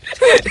that.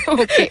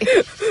 Okay.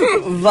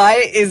 Why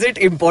is it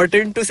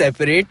important to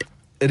separate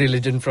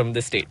religion from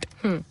the state?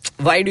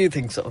 Why do you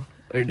think so?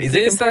 Is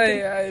it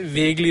important? I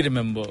vaguely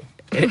remember.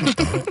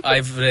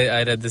 I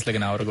read this like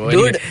an hour ago.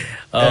 Dude,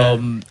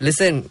 Anyway,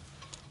 listen.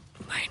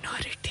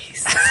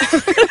 Minorities.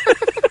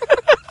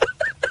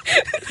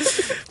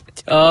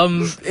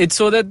 It's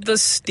so that the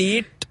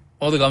state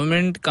or the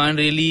government can't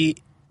really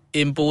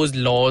impose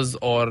laws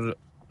or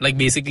like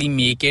basically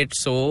make it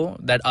so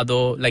that other,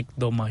 like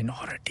the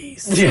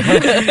minorities,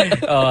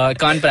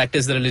 can't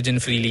practice the religion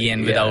freely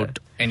and without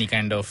any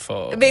kind of...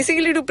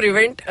 Basically to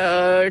prevent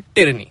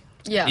tyranny.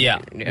 Yeah.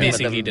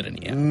 Basically tyranny.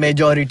 Yeah.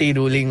 Majority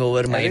ruling over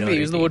I think minority. they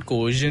use the word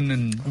coercion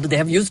and... They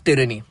have used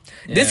tyranny.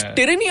 This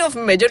tyranny of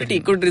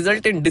majority could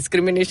result in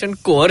discrimination,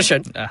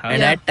 coercion,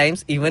 and at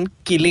times even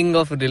killing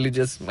of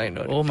religious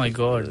minorities. Oh my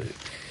god.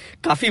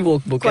 Kafi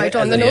woke book. Quite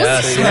on the nose.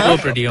 Yeah,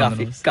 super pretty on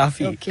the nose.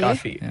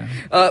 Kafi.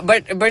 Yeah.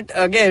 But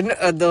again,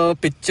 the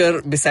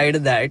picture beside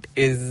that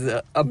is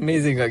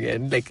amazing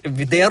again. Like,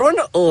 they are on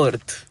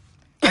Earth.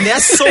 And they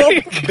are so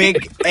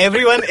big.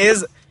 Everyone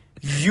is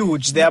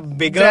huge. They are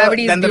bigger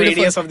Gravity is than the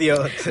beautiful. radius of the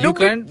earth. You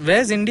can't...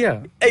 Where's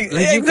India? Like,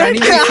 you Exactly.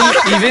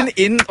 can't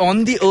even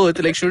on the earth.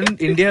 Like,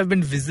 shouldn't India have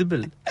been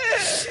visible?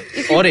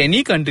 Or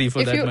any country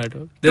for that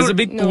matter. There's a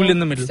big pool in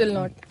the middle. Still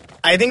not.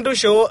 I think to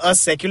show a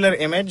secular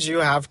image, you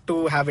have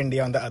to have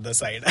India on the other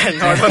side and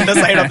not on the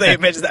side of the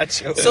image that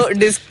shows. So,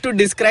 to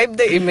describe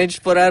the image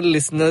for our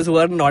listeners who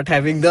are not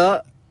having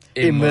the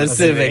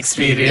immersive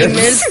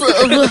experience.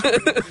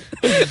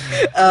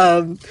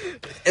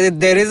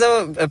 There is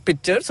a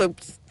picture. So,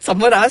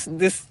 someone asked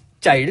this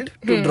child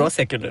to draw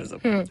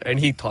secularism. And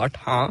he thought,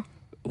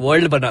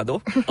 world bana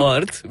do,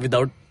 earth,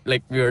 without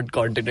like weird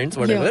continents,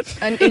 whatever.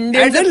 Yeah. And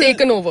Indians have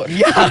taken over.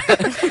 Yeah.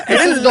 It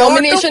is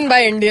domination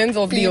by Indians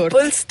of the earth.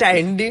 People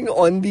standing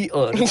on the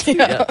earth.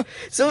 Yeah.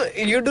 So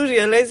you do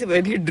realize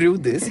when he drew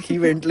this, he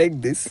went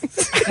like this.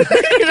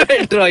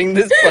 Drawing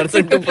this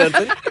person to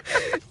person.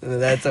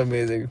 That's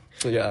amazing.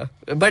 So yeah.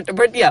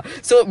 But yeah.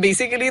 So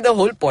basically the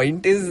whole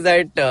point is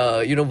that,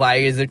 why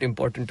is it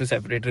important to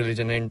separate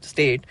religion and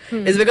state?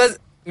 Is because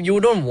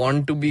you don't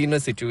want to be in a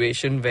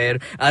situation where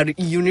our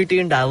unity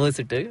and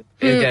diversity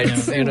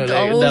gets,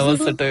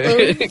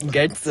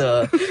 gets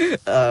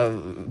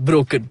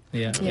broken.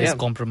 Yeah, it's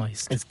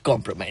compromised. It's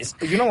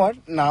compromised. You know what?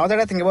 Now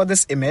that I think about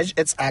this image,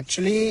 it's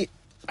actually...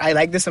 I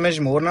like this image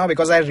more now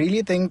because I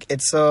really think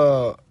it's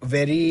a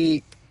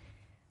very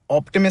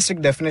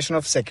optimistic definition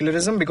of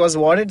secularism, because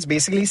what it's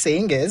basically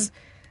saying is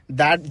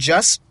that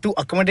just to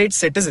accommodate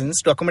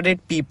citizens, to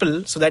accommodate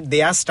people so that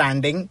they are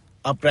standing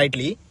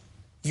uprightly,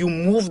 you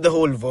move the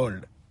whole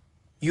world.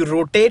 You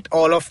rotate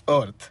all of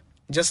Earth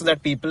just so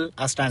that people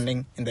are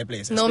standing in their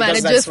places. No, man,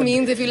 it just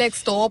means if you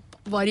stop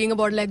worrying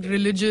about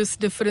religious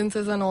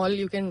differences and all,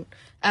 you can,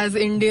 as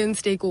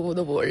Indians, take over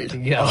the world.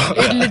 Yeah.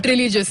 It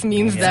literally just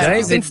means that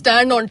Guys, you can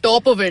stand on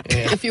top of it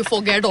if you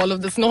forget all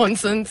of this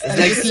nonsense and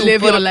just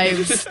live your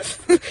lives.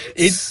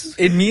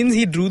 It means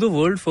he drew the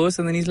world first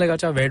and then he's like,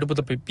 acha, where to put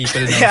the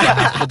people now? So I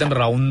have to put them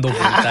around the world.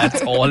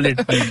 That's all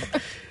it means.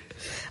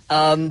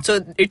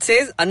 So it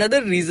says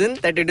another reason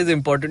that it is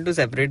important to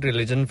separate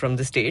religion from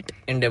the state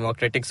in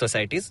democratic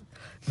societies,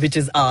 which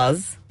is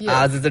ours.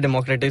 Yeah. Ours is a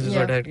democratic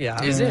society.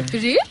 Yeah. Is it?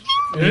 Really?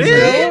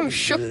 I'm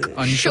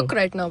shook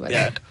right now by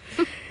that.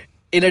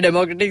 In a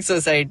democratic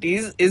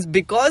societies is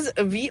because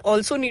we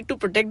also need to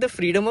protect the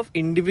freedom of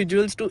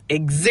individuals to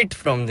exit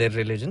from their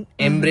religion,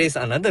 embrace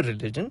another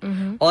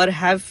religion, or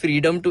have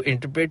freedom to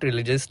interpret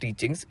religious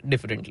teachings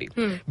differently.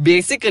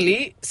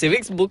 Basically,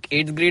 civics book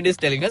 8th grade is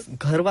telling us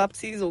ghar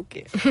wapsi is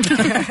okay.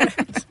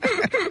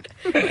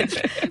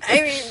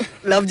 I mean,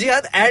 love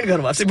jihad and ghar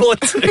wapsi both.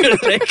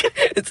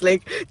 It's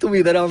like tum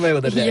idhar aao main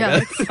udhar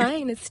Yeah, jayega. it's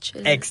fine, it's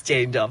chill.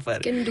 Exchange offer.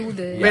 Can do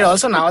this. But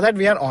also, now that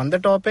we are on the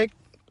topic,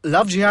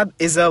 love jihad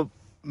is a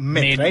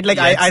myth, right? Like,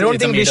 yeah, I don't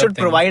it's a think we made-up should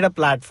thing. provide a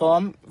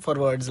platform for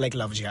words like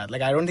love jihad.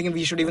 Like, I don't think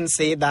we should even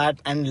say that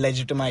and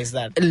legitimize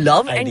that.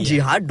 Love and idea.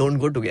 jihad don't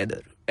go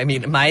together. I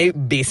mean, my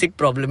basic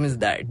problem is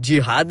that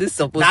jihad is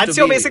supposed to be... That's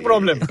your basic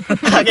problem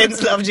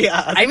against love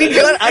jihad. I mean,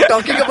 you are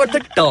talking about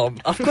the term.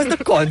 Of course,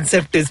 the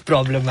concept is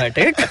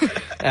problematic.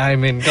 I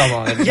mean, come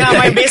on. Yeah,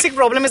 my basic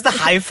problem is the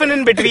hyphen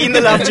in between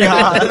the love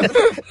jihad.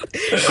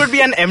 Could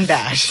be an M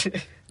dash.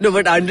 No,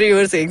 but Andre, you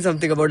were saying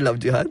something about love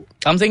jihad.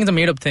 I'm saying it's a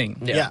made-up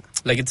thing. Yeah.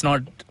 Like, it's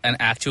not an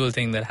actual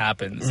thing that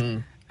happens.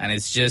 And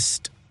it's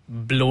just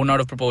blown out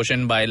of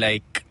proportion by,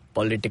 like...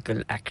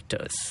 Political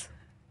actors.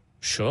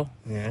 Sure.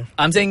 Yeah.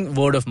 I'm saying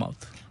word of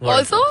mouth.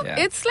 Also, Yeah.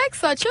 it's like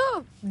such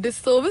a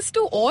disservice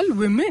to all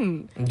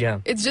women.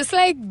 Yeah. It's just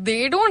like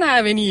they don't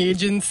have any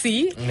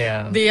agency.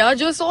 Yeah. They are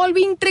just all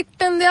being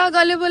tricked and they are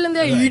gullible and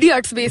they are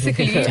idiots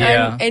basically.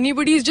 Yeah. And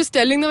anybody is just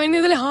telling them and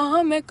they're like,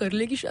 हाँ, मैं कर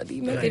लेगी शादी,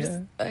 मैं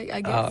तेरे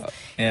I guess.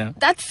 Yeah.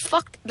 That's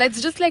fucked.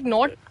 That's just like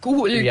not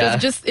cool. Yeah. To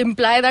just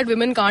imply that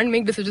women can't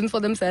make decisions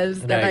for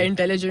themselves that are Right.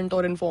 intelligent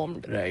or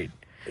informed. Right.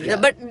 Yeah,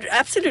 but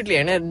absolutely,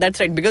 and that's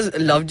right, because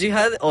love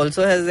jihad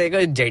also has like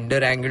a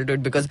gender angle to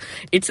it, because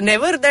it's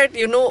never that,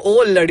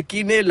 oh,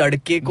 ladki ne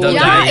ladke ko... The Yeah,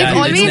 guy, it's yeah,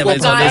 always it's never the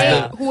guy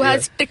that. who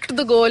has ticked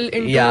the goal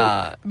into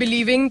Yeah.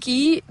 believing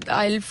ki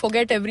I'll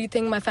forget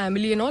everything, my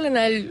family and all, and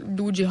I'll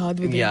do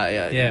jihad with you.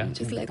 Yeah.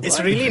 Just like It's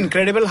what? really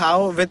incredible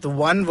how with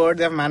one word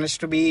they've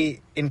managed to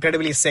be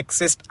incredibly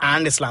sexist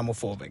and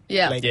Islamophobic.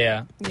 Yeah. Like,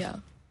 Yeah.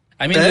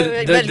 I mean,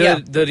 Well, yeah.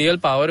 the real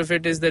power of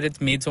it is that it's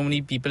made so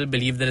many people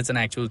believe that it's an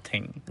actual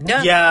thing.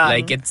 Yeah.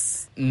 Like,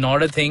 it's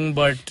not a thing,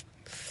 but...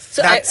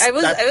 So That's- I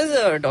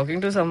was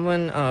talking to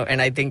someone, and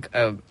I think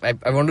I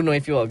want to know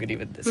if you agree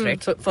with this,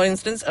 right? So, for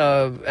instance,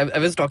 I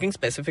was talking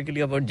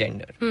specifically about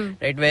gender,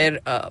 right? Where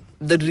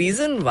the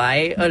reason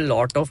why a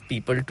lot of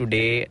people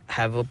today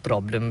have a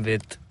problem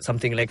with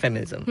something like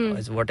feminism,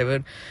 or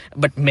whatever,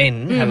 but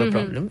men have a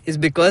problem, is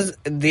because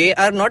they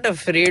are not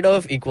afraid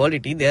of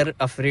equality; they are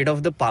afraid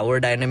of the power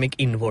dynamic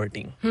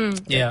inverting.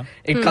 Yeah.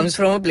 It comes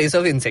from a place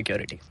of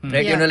insecurity,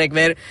 right? Yeah. Like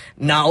where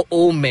now,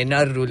 men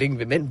are ruling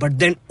women, but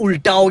then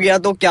ulta ho gaya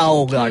to kya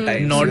hoga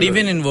type. Not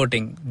even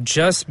inverting,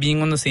 just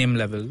being on the same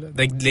level.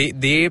 Like,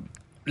 they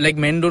like,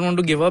 men don't want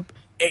to give up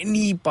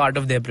any part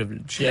of their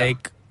privilege. Yeah.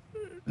 Like,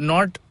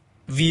 not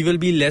we will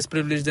be less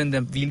privileged than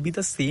them. We'll be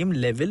the same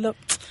level of...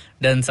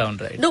 Doesn't sound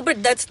right. No,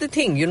 but that's the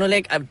thing,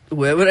 like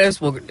whoever I've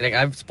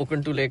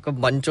spoken to like a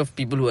bunch of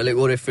people who are like,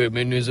 oh,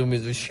 feminism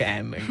is a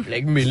sham and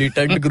like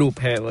militant group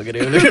hai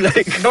वगैरह.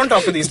 Like, don't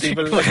talk to these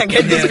people.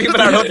 Get these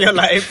people out of your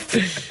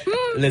life.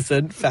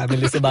 listen,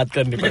 family se baat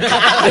karni padti.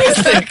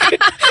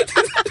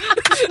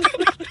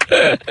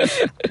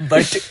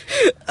 But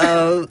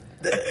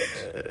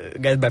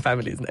guys, my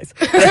family is nice.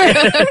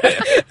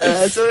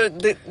 So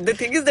the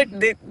thing is that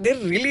they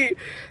really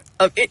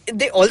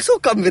they also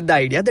come with the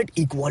idea that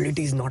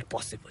equality is not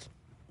possible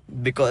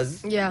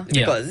because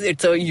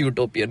it's a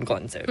utopian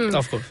concept.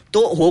 Of course.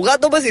 तो होगा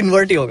तो बस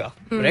invert ही होगा,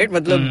 right?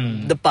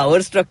 मतलब the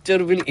power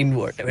structure will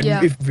invert. And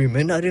if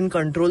women are in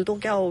control तो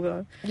क्या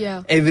होगा?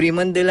 Yeah. Every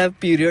month they'll have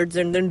periods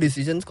and then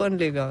decisions कौन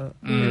लेगा?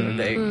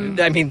 Like,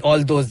 I mean,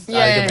 all those are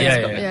the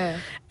best of it. Yeah.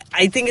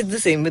 I think it's the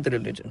same with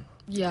religion.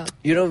 Yeah.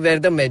 Where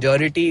the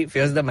majority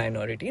fears the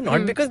minority,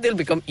 not because they'll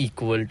become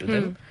equal to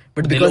them,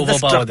 but They'll because the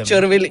overpower them.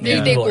 structure will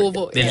They'll take invert.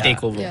 over. They'll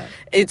take over. Yeah.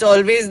 It's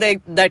always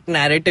like that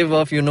narrative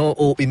of,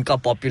 oh,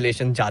 इनका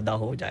population ज़्यादा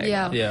हो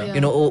जाएगा.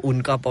 Yeah. Oh,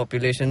 उनका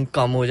population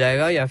कम हो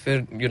जाएगा या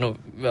फिर,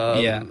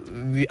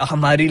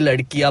 हमारी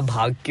लड़कियां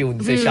भाग के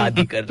उनसे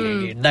शादी कर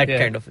लेंगे. That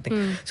kind of a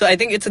thing. So I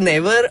think it's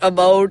never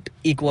about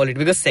equality,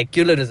 because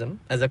secularism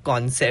as a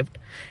concept,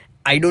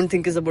 I don't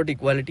think is about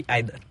equality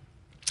either.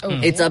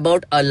 Okay. It's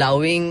about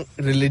allowing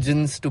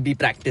religions to be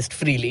practiced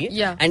freely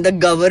and the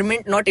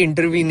government not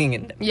intervening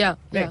in them. Yeah.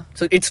 Right?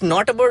 So it's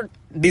not about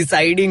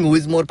deciding who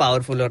is more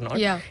powerful or not.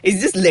 Yeah. It's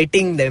just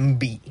letting them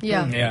be.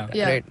 Yeah.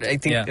 Right? I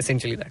think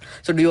essentially that.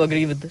 So do you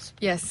agree with this?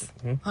 Yes.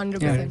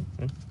 100%.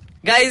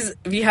 Guys,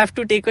 we have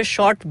to take a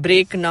short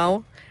break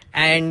now.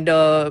 And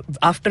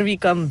after we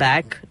come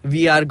back,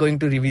 we are going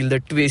to reveal the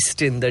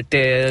twist in the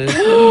tale.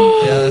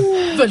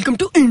 Welcome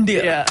to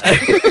India. Yeah.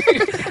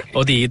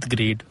 Or the 8th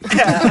grade.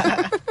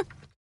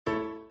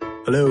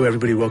 Hello,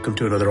 everybody. Welcome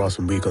to another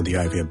awesome week on the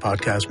IVM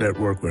Podcast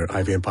Network. We're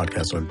IVM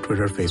Podcasts on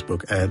Twitter,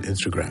 Facebook, and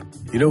Instagram.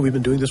 We've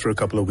been doing this for a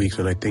couple of weeks,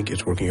 and I think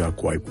it's working out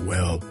quite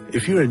well.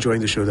 If you're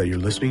enjoying the show that you're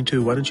listening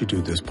to, why don't you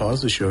do this?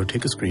 Pause the show,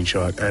 take a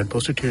screenshot, and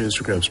post it to your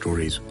Instagram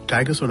stories.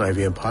 Tag us on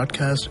IVM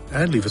Podcast,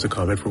 and leave us a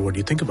comment for what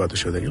you think about the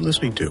show that you're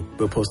listening to.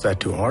 We'll post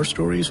that to our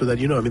story so that,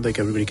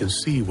 everybody can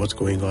see what's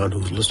going on,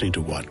 who's listening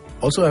to what.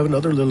 Also, I have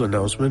another little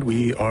announcement.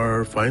 We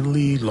are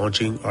finally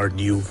launching our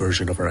new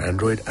version of our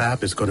Android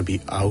app. It's going to be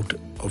out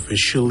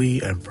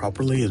officially and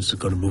properly. It's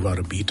going to move out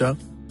of beta.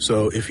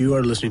 So if you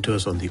are listening to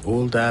us on the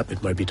old app,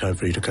 it might be time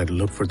for you to kind of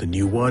look for the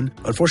new one.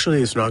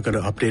 Unfortunately, it's not going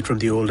to update from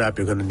the old app.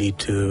 You're going to need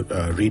to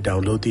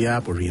re-download the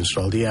app or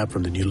reinstall the app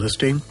from the new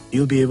listing.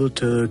 You'll be able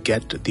to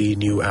get the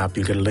new app.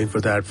 You'll get a link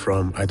for that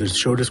from either the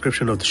show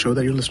description of the show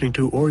that you're listening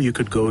to, or you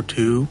could go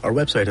to our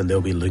website and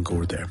there'll be a link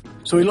over there.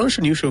 So we launched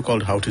a new show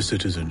called How to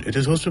Citizen. It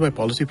is hosted by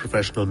policy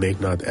professional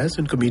Meghnad S.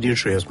 and comedian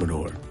Shreyas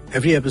Manohar.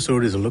 Every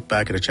episode is a look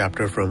back at a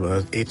chapter from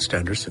a 8th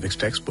standard civics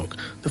textbook.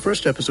 The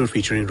first episode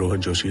featuring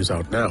Rohan Joshi is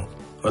out now.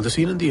 On the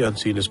Seen and the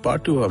Unseen is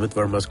part 2 of Amit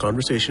Verma's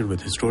conversation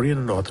with historian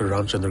and author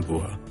Ramchandra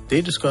Guha.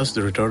 They discuss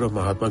the return of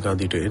Mahatma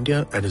Gandhi to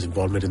India and his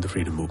involvement in the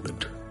freedom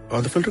movement.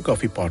 On the Filter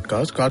Coffee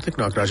podcast, Karthik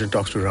Nagarajan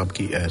talks to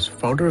Ramki S.,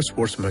 founder of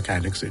Sports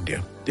Mechanics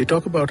India. They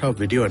talk about how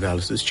video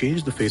analysis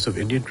changed the face of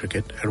Indian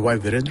cricket and why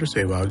Virendra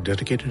Sehwag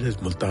dedicated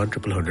his Multan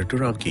 100 to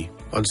Ramki.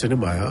 On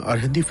Cinemaya, our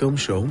Hindi film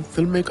show,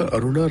 filmmaker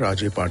Aruna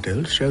Rajay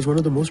Patil shares one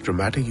of the most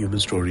dramatic human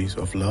stories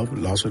of love,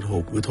 loss and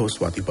hope with host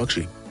Swati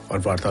Bakshi.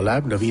 On Varta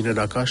Lab, Naveen and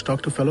Akash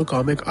talk to fellow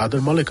comic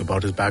Adar Malik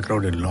about his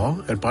background in law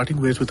and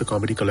parting ways with the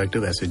comedy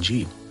collective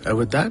SNG. And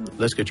with that,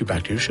 let's get you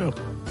back to your show.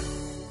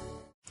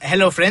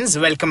 Hello friends,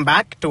 welcome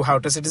back to How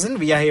to Citizen.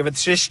 We are here with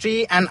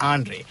Srishti and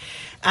Andre.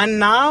 And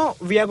now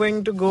we are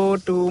going to go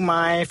to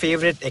my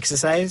favorite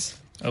exercise.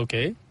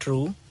 Okay.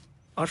 True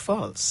or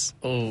false?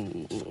 Oh.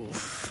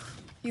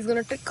 He's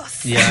gonna trick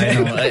us. Yeah, I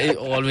know. I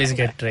always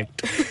get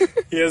tricked.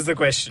 Here's the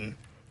question.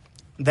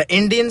 The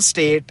Indian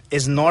state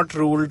is not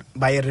ruled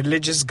by a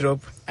religious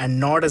group and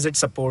nor does it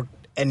support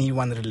any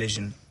one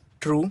religion.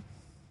 True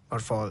or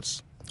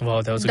false?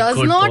 Wow, that was a Does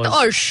good not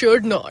pause. or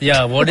should not.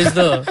 Yeah, what is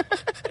the...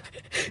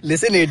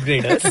 Listen, 8th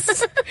graders.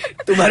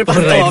 तुम्हारे पास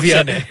Right,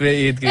 option है.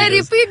 we're 8th Hey,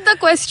 graders. repeat the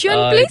question,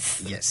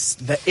 please. Yes.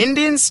 The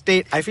Indian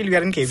state... I feel we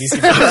are in KBC.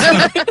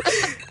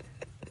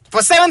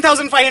 For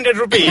 7,500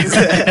 rupees.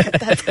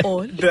 That's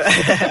all.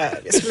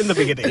 We're still in the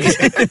beginning.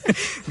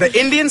 The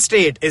Indian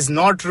state is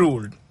not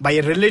ruled by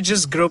a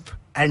religious group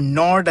and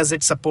nor does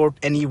it support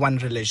any one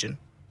religion.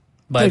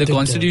 By the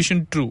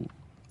constitution, true.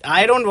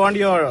 I don't want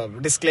your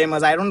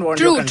disclaimers. I don't want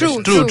your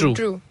True.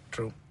 conditions.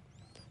 True.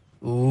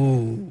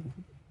 Ooh.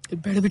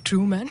 It better be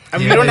true, man. I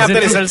mean, Yeah, we don't is have the it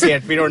true? results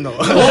yet. We don't know.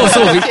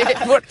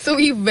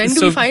 When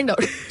do we find out?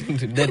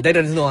 There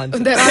is no answer.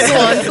 There are no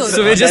answers.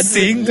 So we're just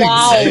seeing things.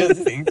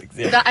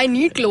 Wow. I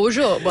need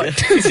closure, but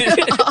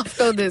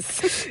after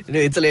this.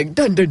 It's like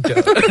dun dun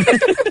dun.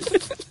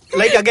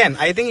 Like again,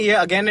 I think here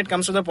again it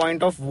comes to the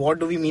point of what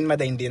do we mean by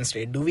the Indian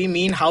state? Do we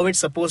mean how it's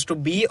supposed to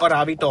be or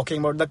are we talking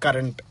about the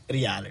current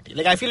reality?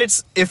 Like I feel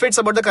if it's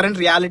about the current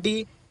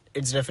reality,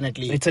 it's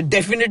definitely... It's a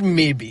definite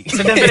maybe. It's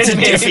a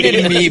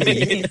definite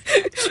maybe.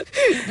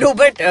 No,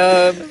 but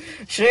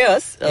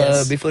Shreyas,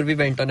 Yes. before we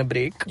went on a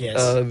break, Yes.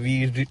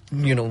 we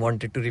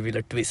wanted to reveal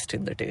a twist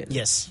in the tale.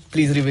 Yes.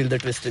 Please reveal the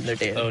twist in the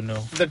tale. Oh, no.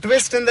 The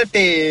twist in the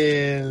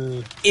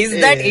tale Is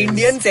that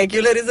Indian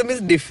secularism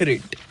is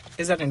different?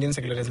 Is that Indian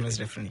secularism is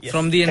different? Yes.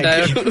 From the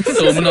entire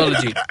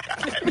terminology.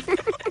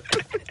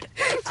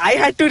 I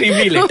had to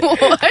reveal it.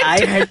 What?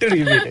 I had to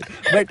reveal it.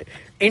 But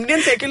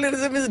Indian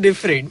secularism is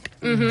different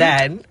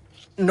than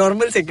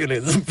normal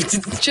secularism.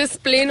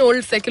 Just plain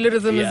old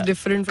secularism Yeah. is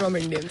different from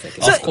Indian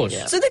secularism. Of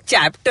course. So the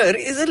chapter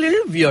is a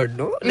little weird,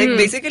 no? Like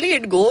basically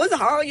it goes,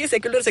 ye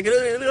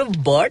secularism,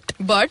 but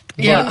But,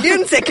 yeah.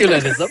 Indian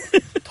secularism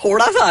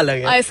थोड़ा सा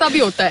अलग है. ऐसा भी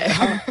होता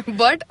है.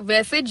 But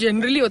वैसे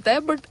generally होता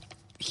है, but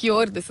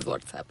here this is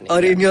what's happening. Or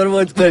in your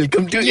words,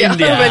 welcome to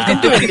India.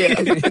 Welcome to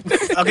India.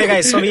 Okay,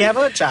 guys, so we have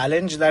a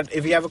challenge that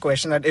if we have a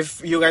question that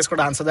if you guys could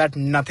answer that,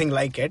 nothing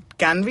like it,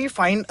 can we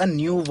find a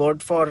new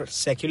word for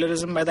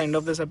secularism by the end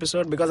of this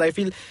episode? Because I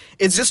feel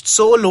it's just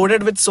so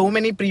loaded with so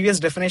many previous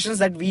definitions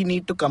that we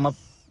need to come up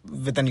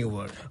with a new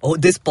word. Oh,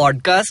 this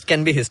podcast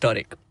can be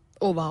historic.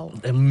 Oh, wow.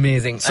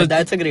 Amazing. So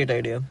that's a great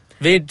idea.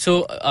 Wait,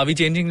 so are we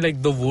changing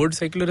like the word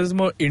secularism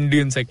or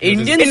Indian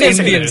secularism? Indian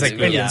secularism.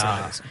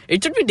 Yeah.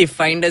 It should be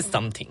defined as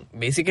something.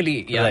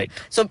 Basically, yeah. Right.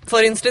 So,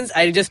 for instance,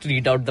 I'll just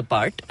read out the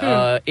part.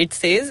 It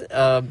says,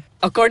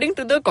 according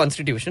to the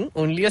constitution,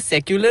 only a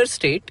secular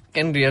state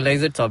can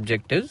realize its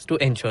objectives to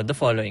ensure the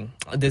following.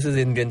 This is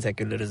Indian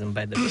secularism,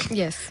 by the way.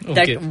 Yes.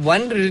 Okay. That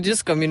one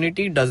religious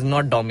community does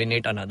not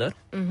dominate another.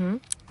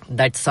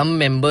 That some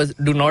members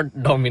do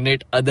not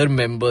dominate other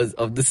members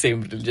of the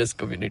same religious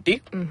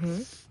community.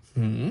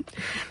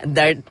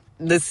 That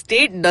the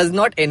state does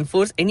not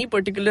enforce any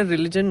particular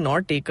religion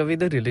nor take away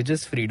the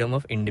religious freedom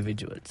of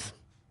individuals.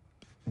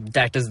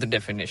 That is the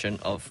definition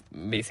of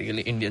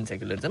basically Indian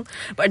secularism.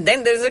 But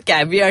then there is a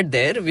caveat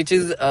there, which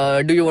is,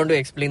 do you want to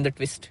explain the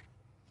twist?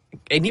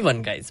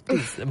 Anyone, guys,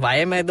 please. Why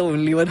am I the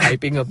only one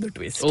hyping up the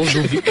twist? Oh,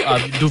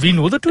 do we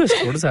know the twist?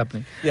 What is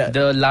happening? Yeah.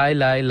 The lie.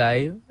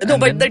 No,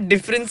 but the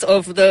difference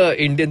of the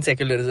Indian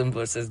secularism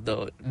versus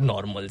the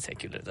normal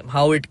secularism.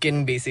 How it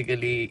can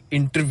basically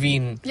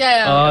intervene.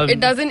 Yeah.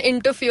 It doesn't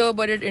interfere,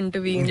 but it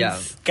intervenes. Yeah.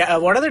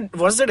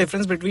 What's the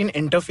difference between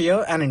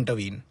interfere and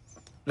intervene?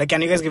 Like,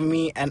 can you guys give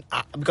me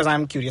because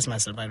I'm curious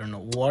myself, I don't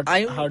know.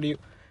 How do you...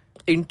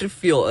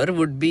 Interfere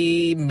would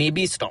be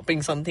maybe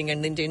stopping something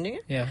and then changing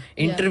it. Yeah.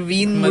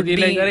 Intervene would be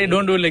like, "Arey,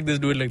 don't do it like this,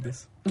 do it like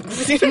this."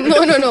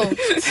 No.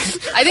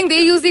 I think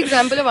they use the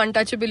example of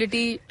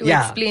untouchability to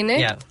Yeah, explain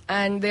it. yeah.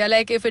 And they are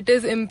like, if it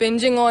is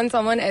impinging on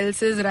someone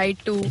else's right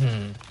to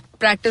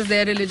practice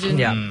their religion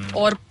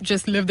or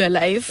just live their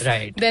life,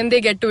 Right. then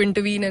they get to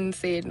intervene and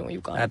say, no,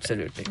 you can't.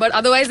 Absolutely. But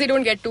otherwise, they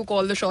don't get to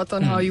call the shots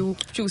on how you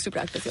choose to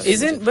practice your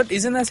religion.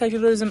 Isn't that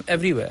secularism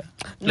everywhere?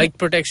 Like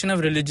protection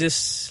of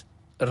religious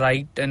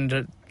right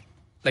and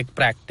like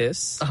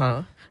practice.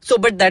 So,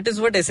 but that is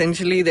what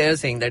essentially they are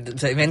saying,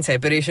 that when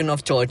separation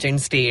of church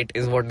and state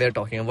is what they're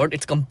talking about,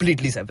 it's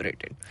completely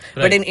separated.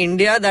 Right. But in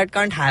India, that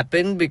can't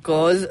happen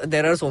because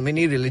there are so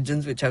many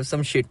religions which have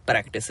some shit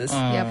practices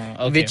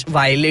Okay. which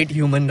violate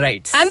human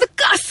rights. And the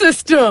caste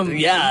system.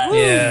 Yeah.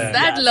 Yeah.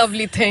 That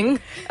lovely thing.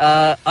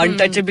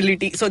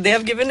 Untouchability. So they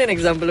have given an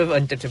example of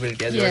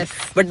untouchability as Yes.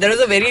 well. But there is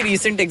a very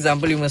recent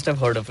example, you must have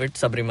heard of it,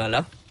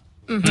 Sabrimala.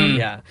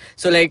 Yeah.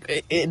 So like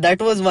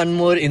that was one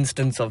more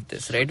instance of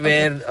this, right?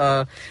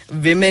 Where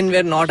women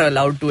were not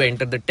allowed to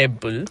enter the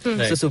temple.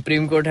 So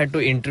Supreme Court had to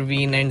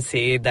intervene and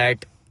say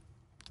that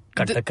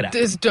cut the crap.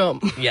 This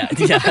dumb. Yeah.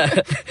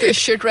 This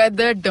shit right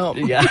there, dumb.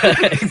 Yeah.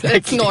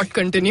 Let's not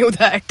continue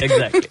that.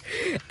 Exactly.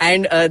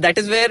 And that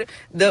is where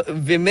the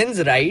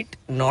women's right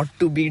not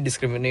to be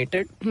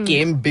discriminated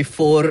came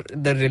before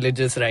the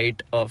religious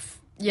right of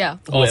Yeah.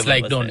 whoever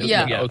like was don't there. do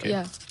Yeah. Yeah, okay.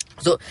 Yeah.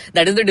 So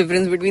that is the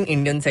difference between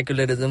Indian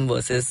secularism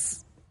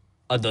versus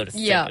other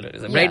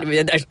secularism, right?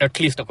 At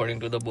least according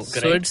to the book,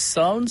 So right? it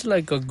sounds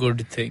like a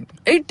good thing.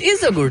 It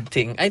is a good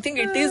thing. I think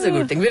it is a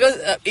good thing because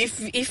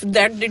if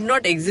that did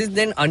not exist,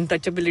 then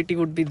untouchability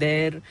would be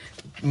there.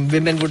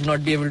 Women would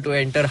not be able to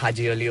enter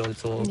Haji Ali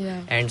also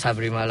and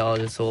Sabrimala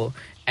also,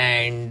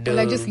 and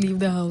Like just leave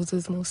the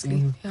houses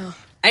mostly. Yeah.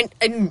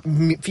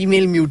 and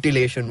female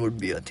mutilation would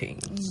be a thing.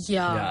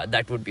 Yeah.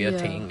 That would be a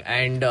thing,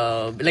 and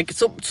like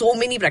so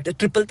many practice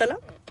triple talaq.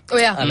 Oh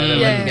yeah. Another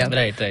Yeah, one, yeah.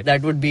 Right.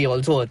 That would be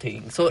also a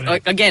thing. So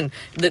again,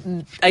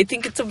 I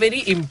think it's a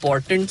very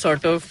important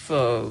sort of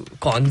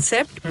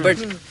concept, but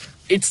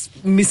it's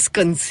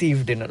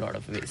misconceived in a lot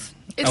of ways.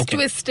 It's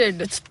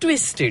twisted. It's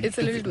twisted. It's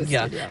a little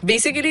twisted, yeah.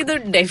 Basically, the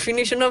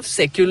definition of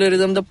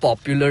secularism, the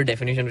popular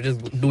definition which is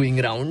doing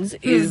rounds,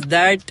 is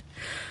that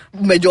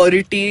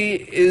majority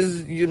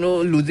is,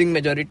 losing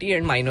majority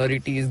and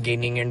minority is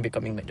gaining and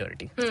becoming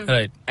majority.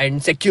 Right.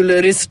 And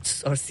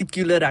secularists or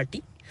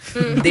secularati,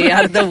 they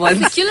are the ones...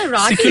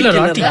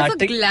 Secularati. That's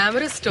a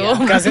glamorous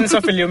term. Cousins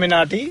of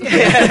Illuminati.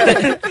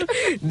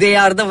 They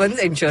are the ones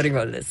ensuring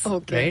all this.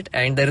 Okay. Right?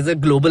 And there is a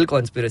global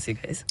conspiracy,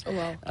 guys. Oh,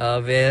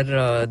 wow. Where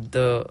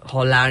the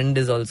Holland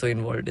is also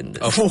involved in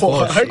this.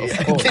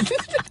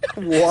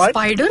 What?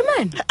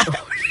 Spider-Man?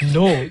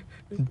 No.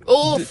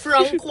 Oh,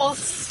 Francois.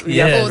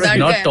 Yes, Oh, that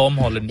not guy. Tom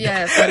Holland.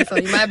 Yeah, sorry.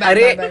 My bad,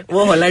 अरे my bad.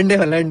 वो Holland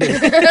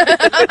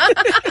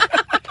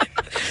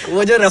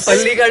वो जो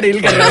रफल्ली का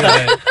deal कर रहा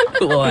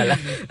था वो वाला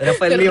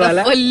रफल्ली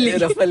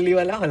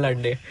वाला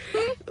हॉलैंड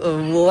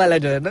वो वाला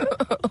जो है ना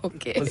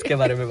Okay. उसके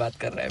बारे में बात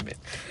कर रहा है मैं.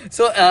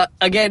 So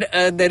again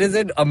there is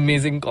an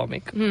amazing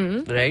comic,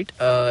 right?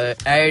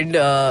 And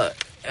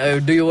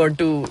do you want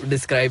to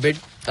describe it,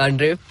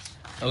 Andre?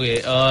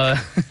 Okay.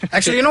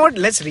 Actually, you know what?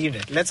 Let's read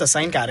it. Let's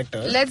assign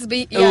characters. Let's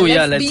be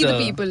let's the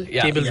people.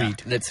 Yeah, Table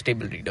read. Let's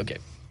table read. Okay.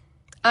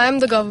 I am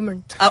the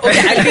government.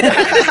 Okay.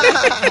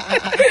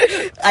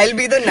 I'll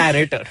be the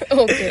narrator.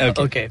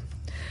 Okay.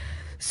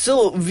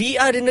 So we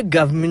are in a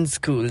government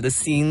school. The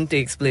scene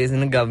takes place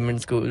in a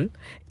government school.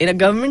 In a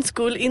government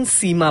school in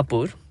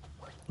Simapur,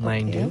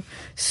 mind you,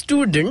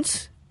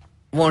 students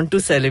want to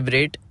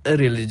celebrate a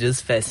religious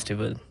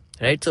festival.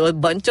 Right, so a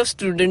bunch of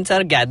students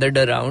are gathered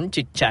around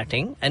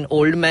chit-chatting. An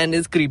old man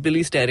is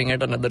creepily staring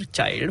at another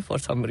child for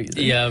some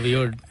reason. Yeah,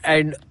 weird.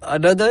 And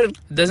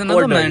There's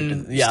another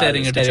man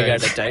staring at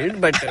a child.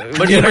 But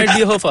But you might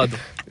be her father.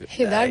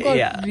 Hey, that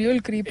got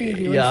real creepy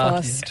real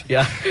fast.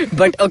 Yeah,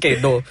 but okay,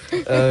 no.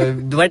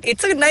 But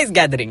it's a nice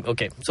gathering.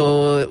 Okay,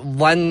 so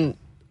one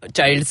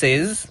child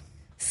says,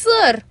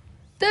 Sir,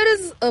 there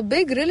is a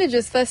big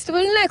religious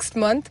festival next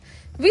month.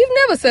 We've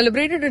never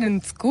celebrated it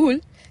in school.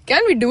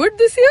 Can we do it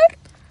this year?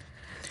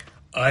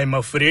 I'm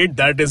afraid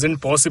that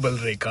isn't possible,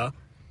 Rekha.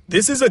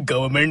 This is a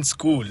government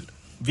school.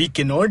 We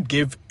cannot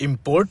give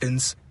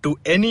importance to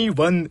any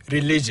one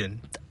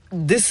religion.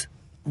 This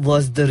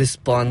was the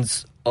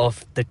response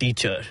of the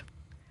teacher.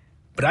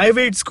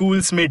 Private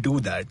schools may do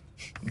that.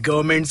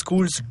 Government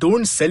schools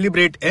don't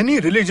celebrate any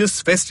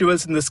religious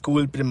festivals in the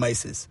school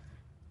premises.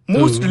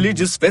 Most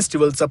religious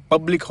festivals are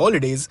public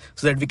holidays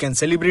so that we can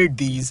celebrate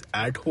these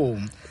at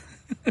home.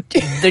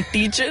 The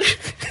teacher...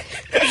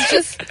 It's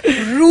just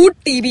rude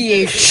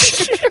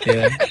TBH.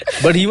 Yeah.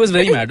 But he was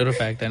very matter of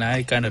fact, and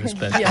I kind of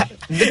respect him.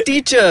 The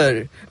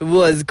teacher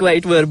was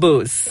quite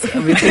verbose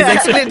with his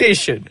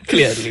explanation,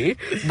 clearly.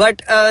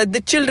 But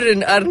the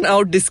children are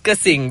now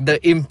discussing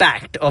the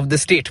impact of the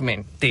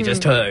statement they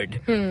just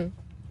heard.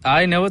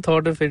 I never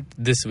thought of it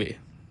this way.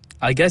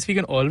 I guess we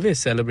can always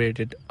celebrate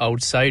it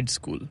outside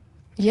school.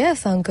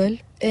 Yes, uncle.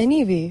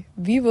 Anyway,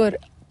 we were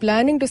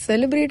planning to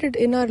celebrate it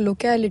in our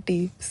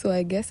locality, so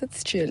I guess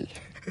it's chill.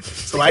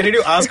 So why did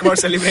you ask about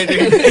celebrating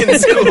in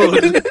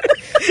school?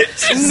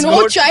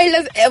 No child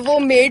has ever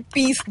made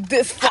peace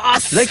this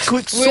fast. Like, so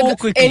with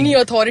quickly. any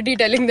authority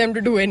telling them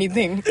to do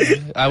anything.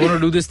 I want to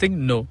do this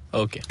thing. No.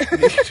 Okay.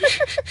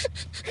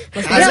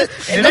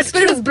 The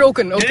spirit is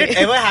broken. Did it Okay.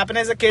 ever happen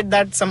as a kid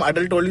that some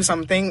adult told you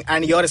something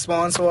and your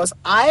response was,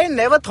 I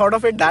never thought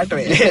of it that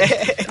way?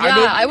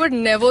 Yeah, I would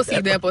never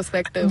see their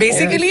perspective.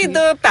 Basically, honestly.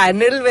 the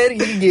panel where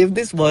he gave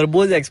this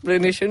verbose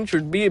explanation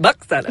should be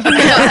Bak Sala.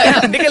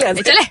 Nikal yahan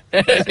se.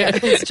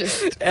 It's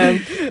just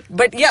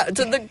But yeah,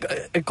 so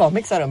the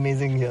comics are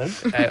amazing here,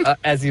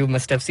 as you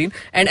must have seen.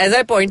 And as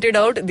I pointed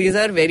out, these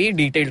are very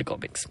detailed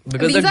comics.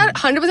 Because these are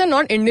 100%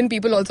 not Indian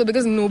people also,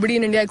 because nobody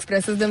in India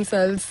expresses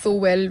themselves so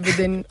well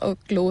within a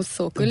close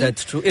circle.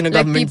 That's true. In a Like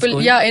government people,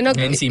 school. yeah, In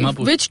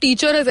Simapur. which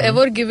teacher has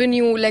ever given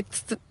you like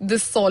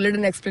this solid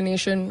an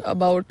explanation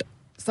about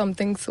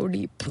something so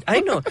deep? I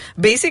know.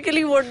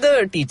 Basically, what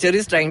the teacher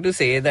is trying to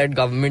say that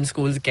government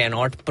schools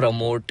cannot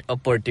promote a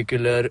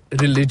particular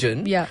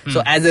religion. Yeah.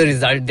 So as a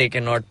result, they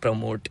cannot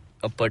promote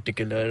a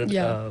particular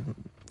Yeah.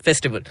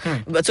 festival.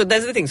 But so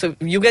that's the thing. So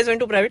you guys went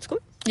to private school.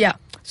 Yeah.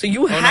 So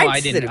you Oh, had no, I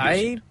didn't.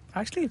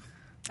 celebration.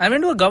 I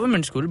went to a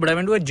government school, but I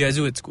went to a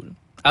Jesuit school.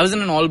 I was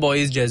in an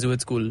all-boys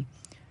Jesuit school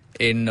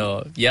in,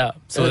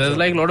 So there's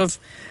like a lot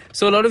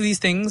of these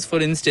things, for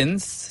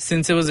instance,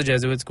 since it was a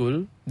Jesuit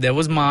school, there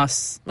was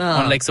mass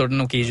on like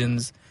certain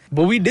occasions.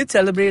 But we did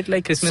celebrate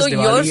like Christmas, So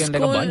Diwali and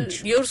like a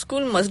bunch. your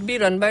school must be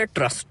run by a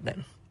trust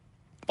then.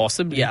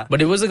 Possibly. Yeah.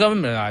 But it was a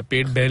government. I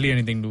paid barely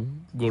anything to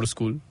go to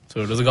school.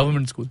 So it was a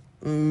government school.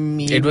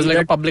 Maybe It was like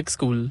a public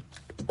school.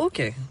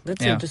 Okay,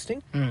 that's Yeah.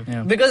 interesting.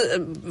 Yeah. Because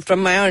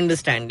from my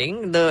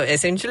understanding, the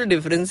essential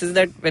difference is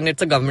that when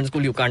it's a government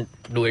school, you can't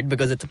do it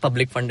because it's a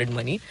public funded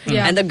money.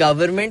 Yeah. And the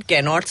government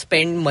cannot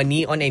spend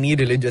money on any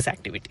religious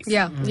activities.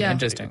 Yeah. Yeah.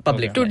 Interesting.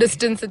 Public. To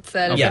distance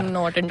itself Yeah, and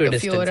not to interfere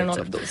distance and all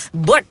itself. of those.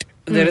 But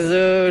there is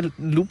a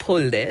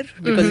loophole there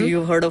because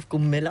you've heard of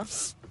Kumbh Mela.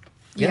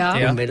 Yeah.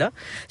 Yeah. Kumbh Mela.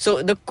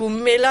 So the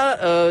Kumbh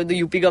Mela,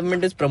 the UP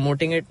government is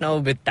promoting it now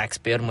with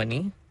taxpayer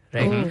money,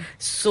 right?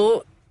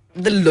 So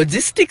the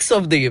logistics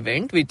of the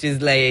event, which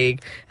is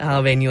like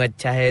venue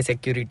अच्छा है,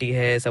 security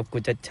है, सब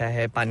कुछ अच्छा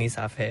है, पानी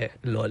साफ है,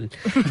 lol.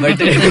 But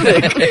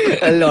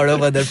like, a lot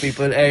of other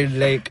people and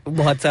like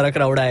बहुत सारा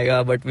crowd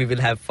आएगा, but we will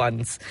have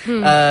funds.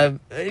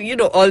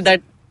 All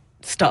that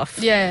stuff.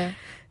 Yeah.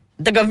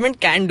 The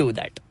government can do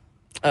that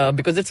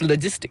because it's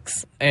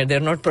logistics and they're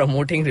not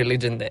promoting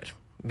religion there.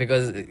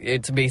 Because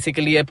it's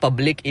basically a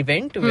public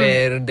event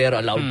where they're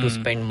allowed to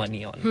spend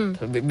money on.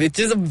 So, which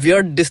is a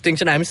weird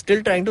distinction. I'm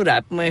still trying to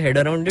wrap my head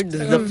around it.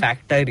 This is a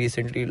fact I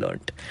recently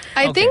learnt.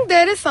 I think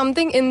there is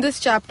something in this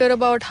chapter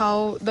about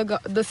how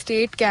the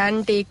state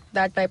can take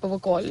that type of a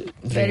call,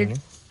 where it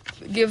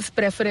gives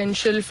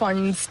preferential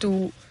funds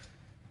to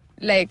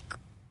like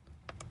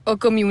a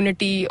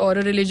community or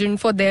a religion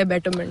for their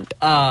betterment.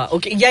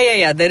 Okay.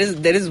 Yeah. There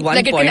is one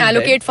Like it point can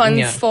allocate there. funds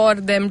Yeah. for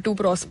them to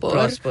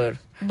prosper.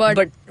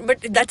 But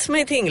that's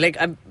my thing. Like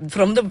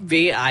from the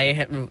way I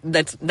have,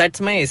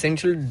 that's my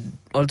essential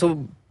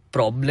also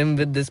problem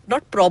with this.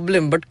 Not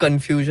problem, but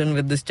confusion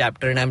with this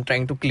chapter, and I'm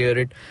trying to clear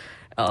it.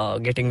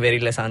 Getting very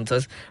less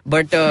answers,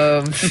 but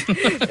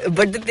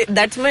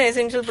that's my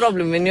essential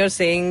problem. When you're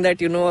saying that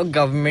a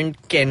government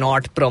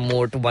cannot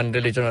promote one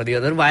religion or the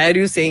other, why are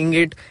you saying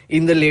it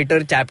in the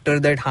later chapter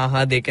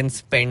that they can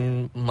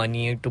spend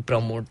money to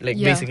promote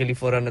basically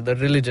for another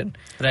religion?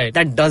 Right.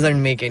 That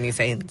doesn't make any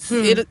sense.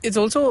 It's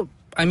also,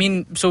 I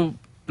mean, so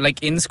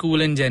like in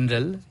school in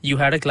general, you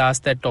had a class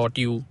that taught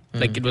you,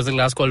 like it was a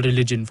class called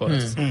religion for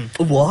us.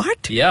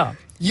 What? Yeah.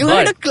 You But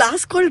had a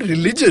class called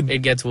religion?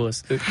 it gets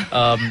worse.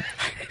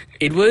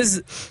 It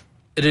was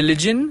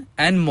religion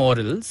and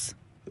morals.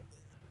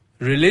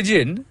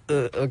 Religion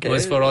Okay.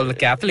 was for all the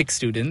Catholic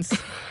students,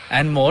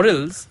 and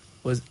morals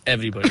was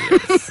everybody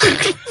else,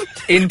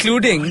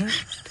 including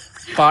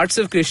parts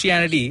of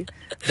Christianity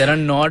that are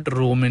not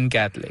Roman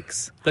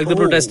Catholics. Like the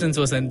Protestants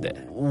were sent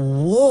there.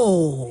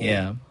 Whoa.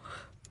 Yeah.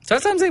 So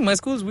that's what I'm saying. My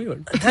school's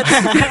weird.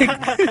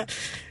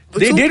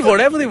 They did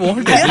whatever they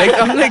wanted. Like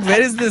I'm like,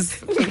 where is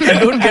this? I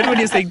don't get when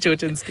you're saying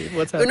church and state.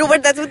 What's happening? No,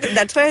 but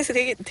that's why I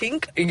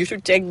think you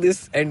should check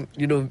this, and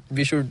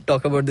we should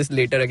talk about this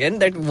later again.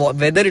 That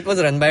whether it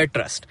was run by a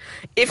trust.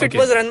 If it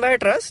was run by a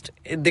trust,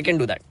 they can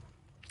do that.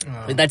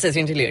 That's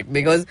essentially it.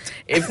 Because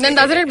if Then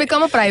doesn't it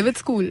become a private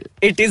school?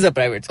 it is a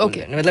private school.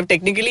 Okay. Matlab,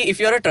 technically, if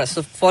you're a trust,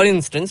 so for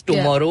instance,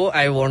 tomorrow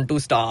I want to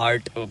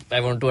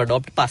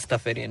adopt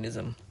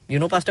Pastafarianism. You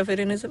know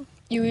Pastafarianism?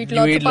 You eat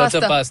You eat lots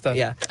of pasta.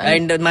 Yeah.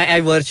 And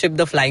I worship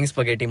the flying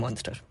spaghetti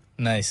monster.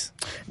 Nice.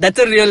 That's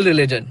a real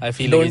religion. I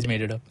feel like he's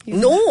made it up.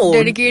 No.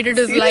 Dedicated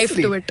his life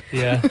seriously. to it.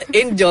 Yeah.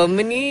 In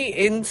Germany,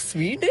 in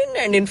Sweden,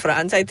 and in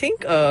France, I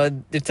think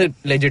it's a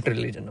legit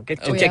religion. Okay,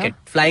 so Oh, check yeah? it.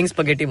 Flying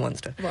spaghetti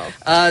monster.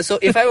 Wow. So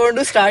if I want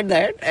to start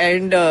that,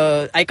 and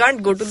I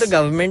can't go to the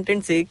government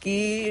and say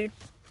कि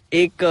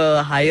एक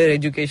higher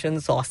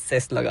education sauce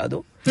cess लगा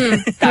दो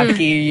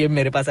ताकि ये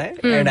मेरे पास आए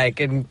and I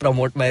can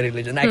promote my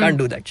religion. I can't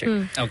do that shit.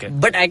 Okay.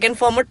 But I can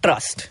form a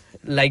trust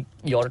like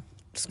your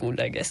school,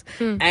 I guess,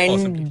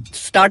 and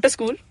start a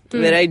school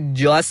where I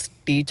just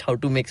teach how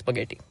to make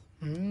spaghetti.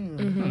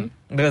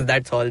 Because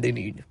that's all they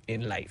need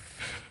in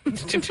life.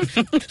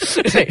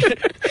 Right.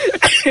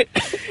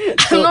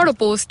 I'm not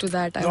opposed to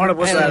that. Not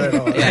opposed to that at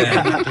all.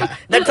 Yeah.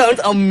 That sounds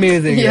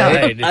amazing, Yeah. right?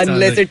 Right, it sounds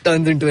Unless like- it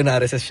turns into an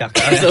RSS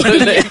shaka. So,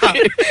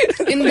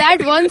 like, In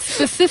that one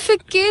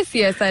specific case,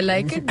 yes, I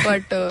like it,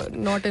 but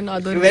not in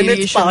other when it's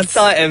variations.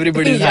 pasta,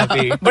 everybody's Yeah.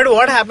 happy. But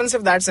what happens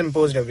if that's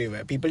imposed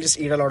everywhere? People just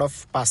eat a lot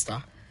of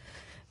pasta.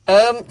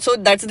 So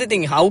that's the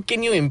thing. How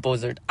can you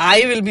impose it?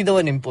 I will be the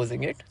one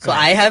imposing it. So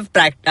I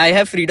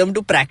have freedom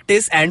to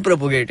practice and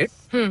propagate it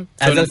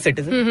as a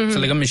citizen. So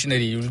like a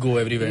missionary, you'll go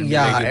everywhere and be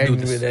Yeah, like, do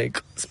and this. with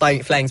like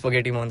flying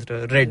spaghetti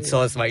monster, red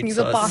sauce, white He's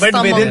a sauce.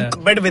 pasta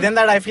But within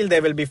that, I feel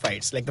there will be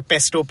fights, like the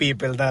pesto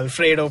people, the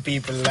Alfredo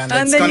people, and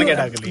it's then gonna you- get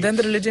ugly. Then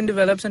the religion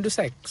develops into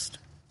sects.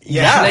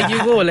 Yeah. Like you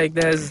go, like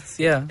there's,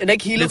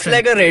 Like he looks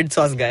like a red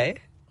sauce guy.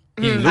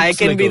 I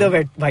can be the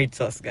white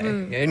sauce guy,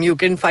 and you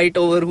can fight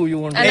over who you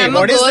want. And to I'm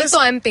what a is girl, this? so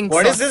I'm pink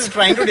What is sauce. this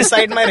trying to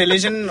decide my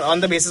religion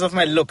on the basis of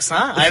my looks,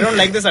 huh? I don't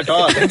like this at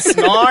all. It's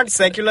not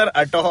secular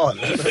at all.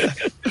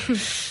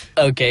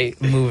 Okay,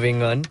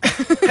 moving on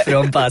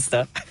from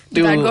pasta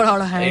to That got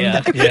out of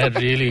hand. Yeah,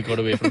 really got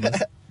away from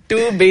this.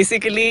 to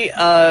basically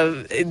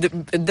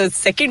the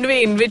second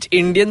way in which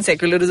Indian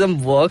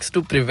secularism works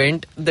to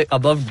prevent the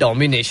above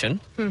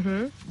domination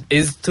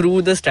is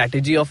through the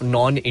strategy of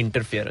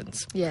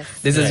non-interference. Yes.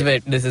 This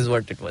is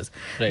what it was.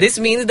 Right. This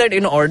means that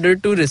in order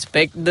to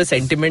respect the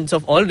sentiments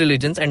of all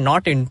religions and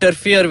not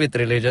interfere with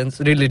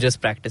religious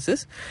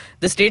practices,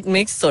 the state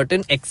makes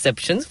certain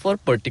exceptions for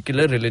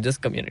particular religious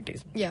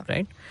communities. Yeah.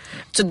 Right.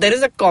 So there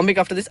is a comic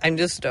after this. I'm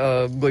just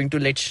going to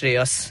let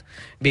Shreyas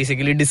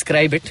basically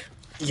describe it.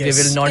 Yes.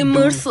 They will not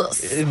Immerse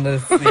us.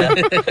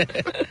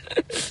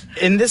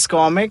 In this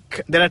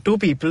comic, there are two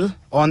people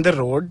on the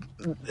road.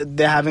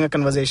 They're having a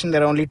conversation.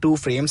 There are only two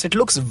frames. It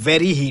looks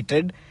very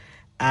heated.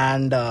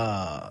 And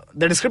the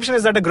description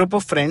is that a group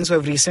of friends who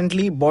have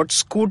recently bought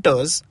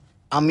scooters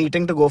are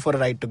meeting to go for a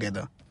ride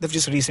together. They've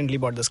just recently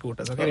bought the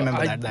scooters. Okay,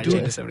 remember that. That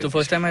changes everything. The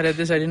first time I read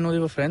this, I didn't know they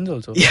were friends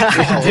also.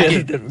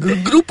 Yeah.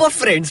 Group of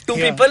friends, two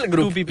people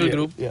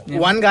group. Yeah.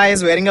 One guy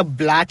is wearing a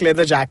black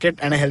leather jacket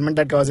and a helmet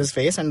that covers his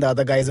face, and the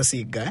other guy is a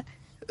Sikh guy.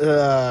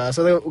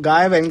 So the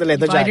guy wearing the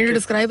leather Why jacket. did you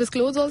describe his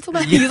clothes also?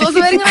 He's also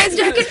wearing a nice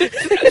jacket.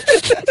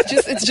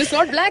 It's just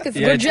not black. It's a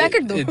good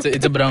jacket though.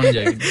 It's a brown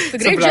jacket. It's a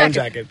It's a great brown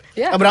jacket. jacket.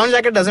 Yeah. A brown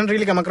jacket doesn't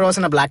really come across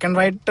in a black and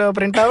white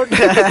printout.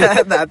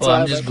 That's Oh, why.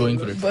 I'm just going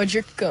for it.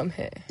 Budget come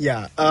hai.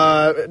 Yeah.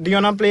 Do you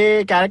wanna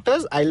play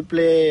characters? I'll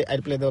play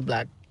the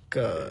black.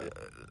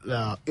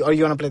 Or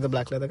you wanna play the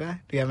black leather guy?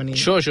 Do you have any?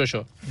 Sure.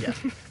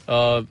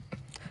 Yeah.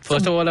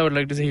 First of all, I would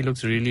like to say he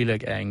looks really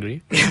like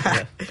angry.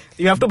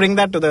 You have to bring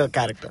that to the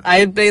character.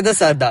 I'll play the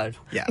Sardar.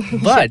 Yeah.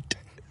 But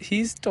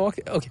he's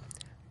talking. Okay.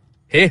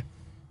 Hey,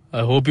 I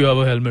hope you have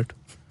a helmet.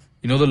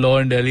 You know the law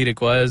in Delhi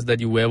requires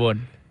that you wear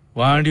one.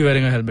 Why aren't you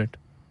wearing a helmet?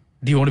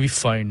 Do you want to be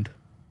fined?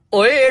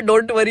 Oye,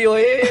 don't worry,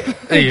 oye.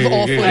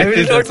 Awful. I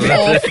will not be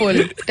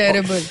Awful.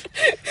 Terrible.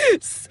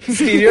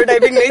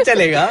 Stereotyping nahi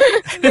chalega.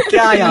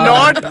 Kya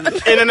yaar?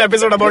 Not in an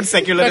episode about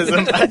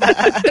secularism.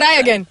 Try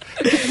again.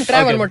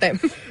 Try one more time.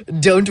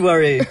 Don't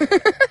worry.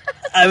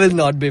 I will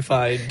not be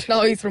fined.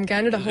 Now he's from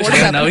Canada. What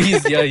is Now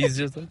happening? he's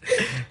just.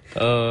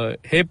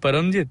 Hey,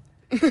 Paramjit,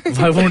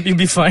 why won't you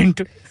be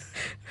fined?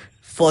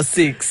 For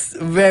Sikhs,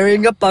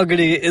 wearing a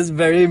pagdi is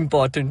very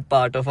important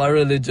part of our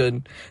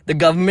religion. The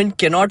government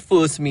cannot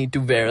force me to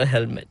wear a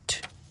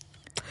helmet.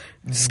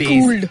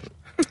 Schooled.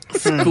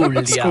 Schooled,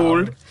 yeah.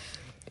 Schooled.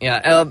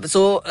 Yeah.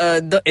 So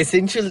the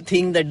essential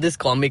thing that this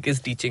comic is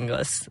teaching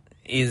us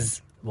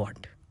is what?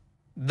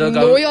 The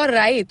Know your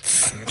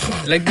rights.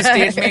 like the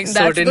state makes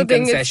That's certain the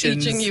thing it's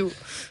concessions teaching you.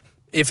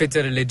 if it's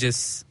a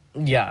religious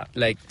Yeah.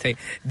 like thing.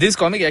 This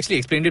comic actually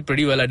explained it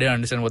pretty well. I didn't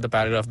understand what the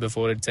paragraph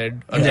before it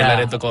said until Yeah. I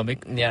read the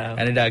comic. Yeah.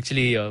 And it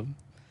actually,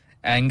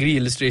 angry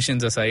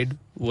illustrations aside,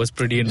 was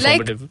pretty Like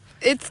informative.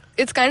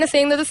 it's kind of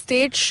saying that the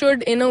state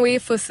should in a way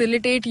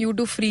facilitate you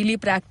to freely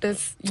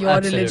practice your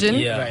Absolutely. religion,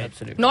 Yeah. Right.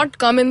 Absolutely. not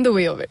come in the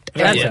way of it.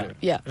 Absolutely.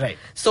 Yeah. Right.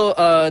 So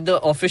the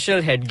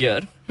official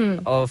headgear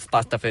of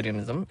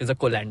Pastafarianism is a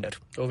colander.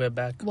 Oh, we're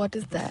back. What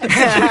is that?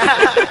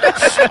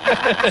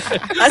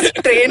 A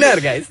strainer,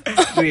 guys.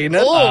 Strainer.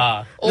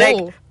 Oh.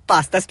 Like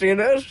pasta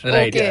strainer.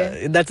 Right.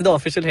 Okay. That's the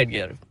official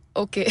headgear.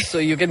 Okay. So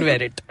you can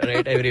wear it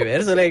right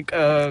everywhere. So like.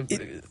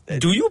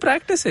 Do you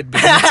practice it?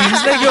 Because it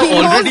seems like you're He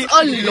knows already.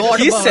 a lot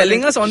He's about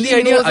selling it. us on the He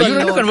idea. knows Are a you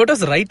going to lot. convert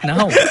us right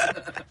now?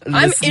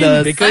 I'm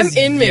in. Because,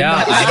 I'm in, Meghnad.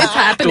 yeah, It's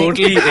happening.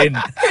 Totally in.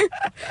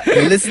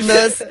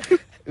 Listeners,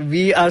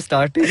 we are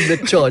starting the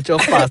church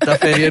of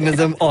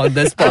Pastafarianism on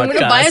this podcast. I'm going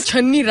to buy a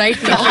channi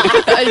right now.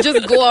 I'll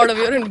just go out of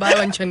here and buy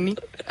one channi.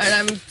 And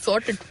I'm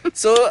sorted.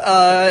 So,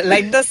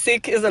 like the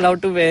Sikh is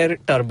allowed to wear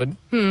turban.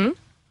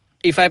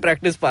 If I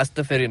practice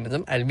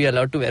Pastafarianism, I'll be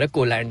allowed to wear a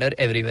colander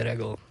everywhere I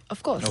go.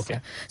 Of course. Okay.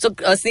 So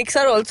Sikhs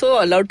are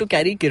also allowed to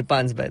carry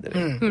kirpans, by the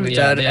way, which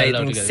Yeah, are they are I allowed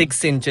think to carry.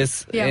 6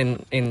 inches Yeah.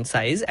 in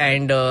size,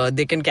 and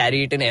they can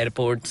carry it in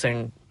airports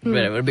and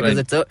wherever because Right.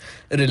 it's a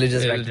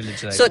religious Yeah, practice.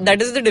 religious So act.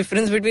 that is the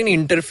difference between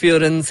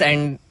interference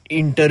and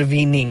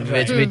intervening,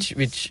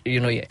 which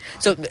yeah.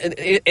 So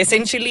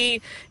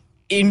essentially,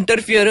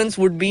 interference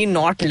would be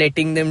not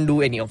letting them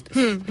do any of this.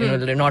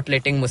 Not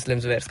letting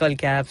Muslims wear skull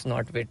caps,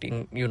 not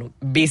letting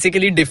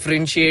basically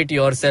differentiate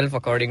yourself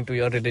according to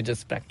your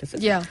religious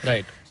practices. Yeah.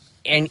 Right.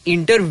 And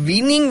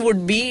intervening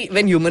would be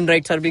when human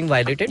rights are being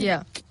violated.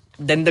 Yeah.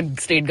 Then the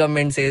state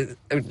government says,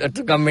 the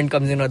government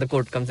comes in or the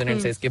court comes in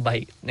and says कि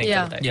भाई नहीं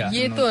चलता है.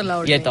 ये तो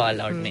allowed ये नहीं तो है.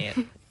 allowed नहीं है.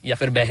 या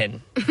फिर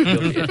बहन.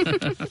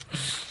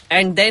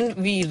 And then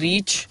we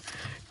reach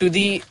to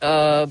the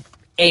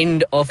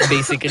end of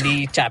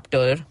basically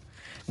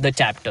the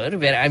chapter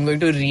where I'm going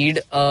to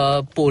read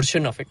a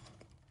portion of it.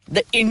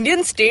 The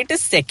Indian state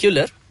is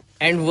secular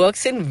and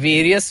works in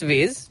various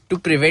ways to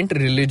prevent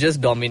religious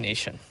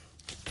domination.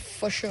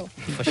 For sure.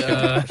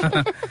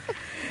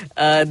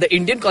 The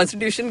Indian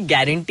constitution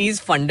guarantees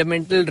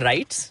fundamental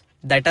rights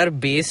that are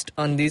based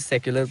on these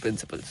secular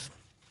principles.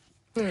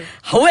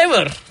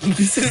 However,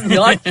 this is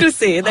not to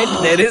say that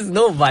there is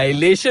no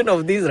violation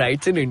of these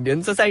rights in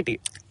Indian society.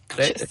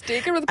 Right? Just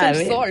take it with a pinch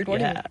of salt. What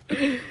do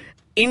you mean?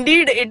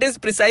 Indeed, it is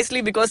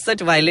precisely because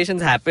such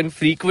violations happen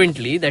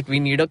frequently that we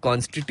need a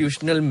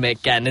constitutional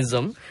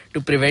mechanism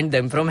to prevent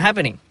them from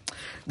happening.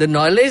 The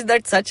knowledge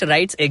that such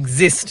rights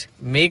exist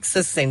makes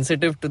us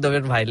sensitive to the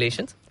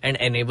violations and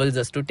enables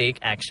us to take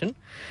action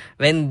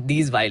when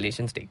these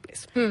violations take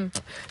place.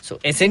 So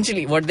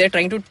essentially what they're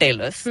trying to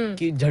tell us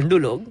कि झंडू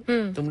लोग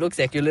तुम लोग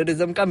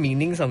secularism का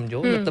meaning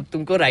समझो मतलब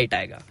तुमको right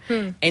आएगा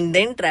and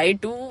then try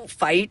to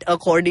fight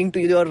according to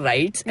your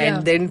rights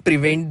and then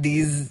prevent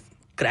these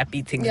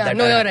crappy things that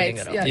know are your happening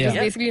rights. around. Just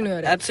basically know your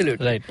rights.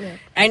 Absolutely. Right. Yeah.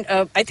 And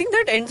I think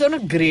that ends on a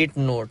great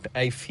note,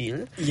 I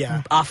feel.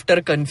 Yeah.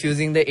 After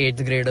confusing the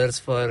 8th graders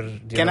for...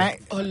 Can I?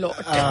 A lot.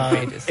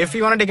 If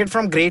you want to take it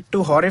from great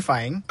to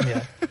horrifying,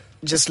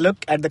 just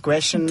look at the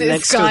question This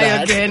next to guy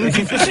that. again.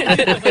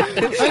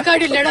 Why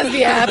can't you let us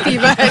be happy,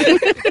 man?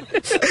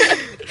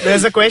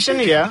 There's a question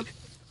here,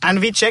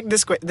 and we checked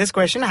this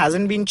question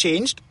hasn't been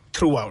changed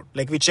throughout.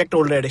 Like we checked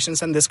older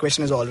editions and this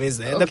question is always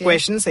there. The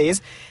question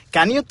says,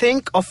 can you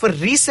think of a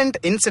recent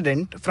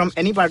incident from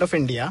any part of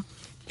India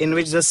in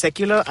which the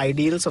secular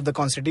ideals of the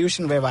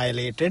constitution were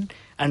violated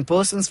and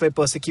persons were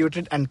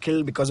persecuted and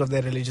killed because of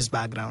their religious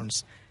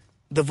backgrounds?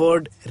 The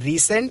word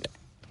recent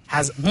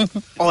has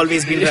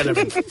always been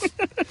relevant.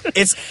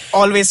 It's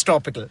always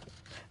topical.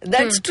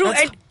 That's true,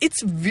 and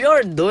it's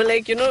weird though,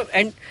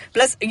 and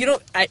plus,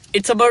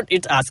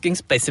 it's asking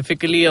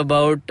specifically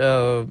about,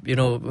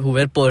 who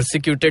were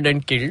persecuted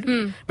and killed.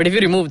 But if you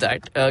remove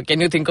that,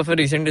 can you think of a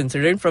recent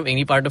incident from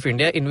any part of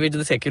India in which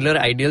the secular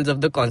ideals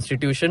of the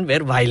constitution were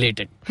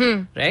violated,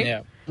 right?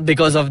 Yeah.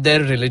 Because of their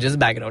religious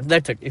background.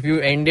 That's it. If you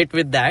end it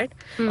with that,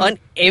 on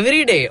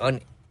every day, on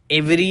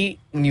every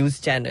news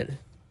channel,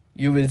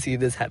 you will see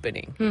this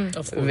happening,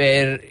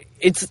 where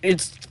it's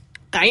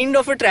kind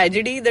of a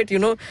tragedy that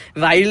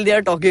while they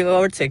are talking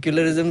about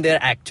secularism, they are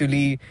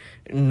actually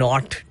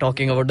not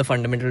talking about the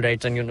fundamental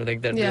rights, and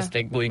they're just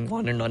going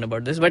on and on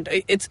about this. But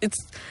it's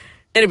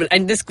terrible,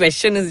 and this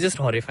question is just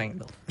horrifying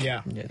though.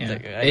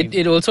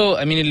 It also,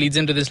 it leads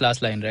into this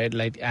last line, right?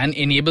 Like, and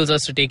enables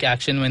us to take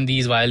action when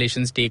these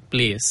violations take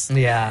place.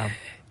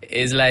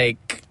 Is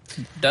like,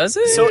 does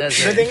it? So the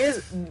thing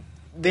is,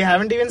 they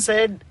haven't even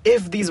said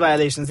if these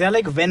violations. They are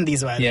like when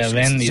these violations.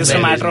 When these just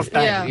violations. a matter of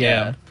time.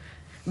 Yeah.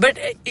 But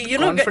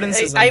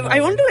I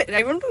want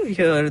to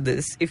hear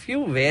this. If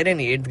you were an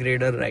 8th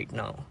grader right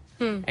now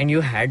and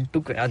you had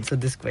to answer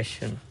this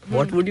question,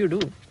 what would you do?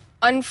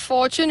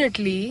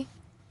 Unfortunately,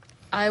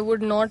 I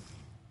would not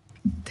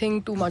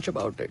think too much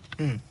about it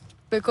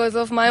because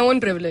of my own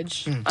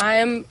privilege. I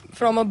am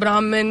from a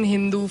Brahmin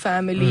Hindu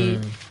family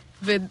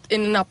in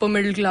an upper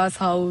middle class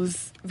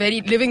house,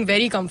 living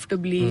very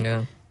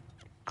comfortably.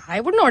 I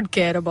would not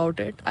care about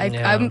it.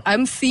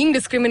 I'm seeing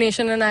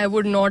discrimination and I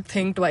would not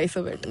think twice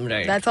of it.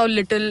 Right. That's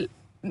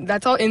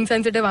how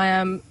insensitive I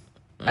am.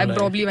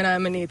 Probably when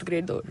I'm in 8th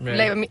grade though.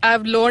 Right.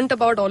 I've learnt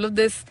about all of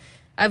this.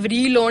 I've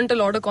relearnt a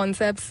lot of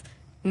concepts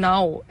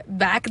now.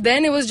 Back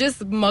then it was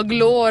just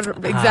muglo or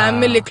exam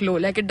mein likh lo.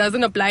 Like it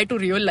doesn't apply to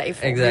real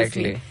life.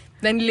 Exactly. Obviously.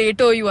 Then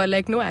later you are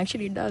like, no,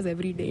 actually it does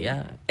every day.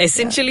 Yeah.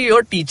 Essentially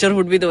your teacher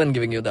would be the one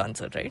giving you the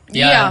answer, right?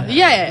 Yeah.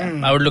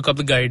 I would look up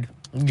the guide.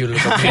 You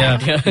look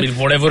up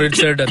Whatever it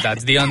said,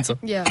 that's the answer.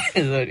 Yeah.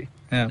 Sorry.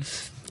 Yeah.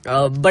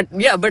 But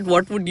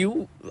what would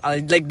you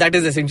that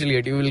is essentially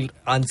it. You will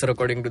answer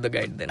according to the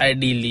guide then.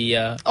 Ideally,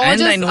 yeah. Or And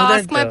just I know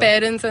ask that, my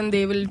parents and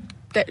they will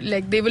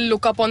they will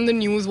look up on the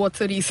news what's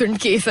a recent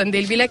case and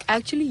they'll be like,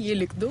 actually ye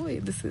likh do,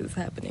 this is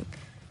happening.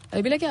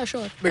 I'll be like, yeah,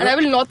 sure. And I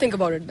will not think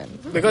about it then.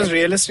 Because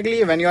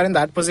realistically, when you are in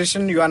that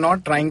position, you are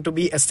not trying to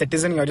be a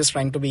citizen, you're just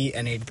trying to be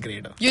an 8th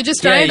grader. You're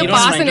just trying to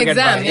pass an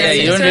exam. Yeah,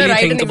 you you're don't just trying to really write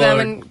think an exam about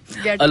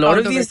and get a lot out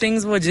of these it.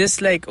 things were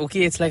just like,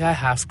 okay, it's like I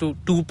have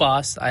to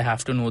pass, I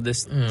have to know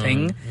this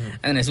thing,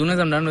 and as soon as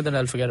I'm done with it,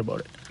 I'll forget about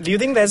it. Do you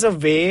think there's a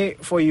way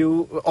for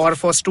you or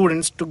for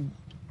students to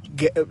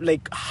get,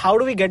 how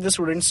do we get the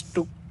students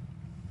to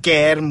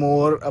care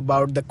more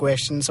about the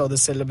questions or the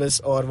syllabus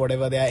or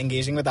whatever they are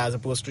engaging with as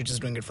opposed to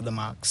just doing it for the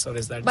marks? Or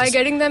is that By just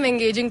getting them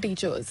engaging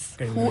teachers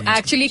Getting who them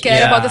actually care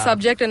Yeah. about the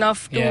subject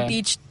enough to Yeah.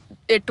 teach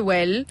it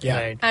well. Yeah.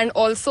 Right. And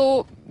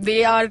also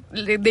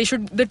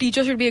the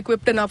teacher should be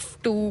equipped enough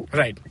to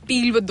Right.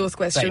 deal with those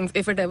questions Right.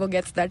 if it ever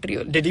gets that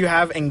real. Did you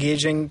have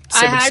engaging I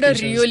civics had a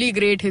teachers? really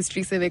great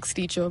history civics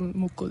teacher,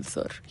 Mukul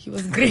sir. He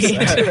was great.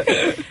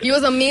 He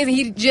was amazing.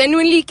 He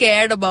genuinely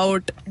cared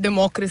about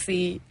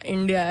democracy,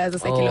 India as a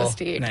secular Oh,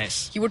 state. nice.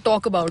 He would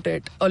talk about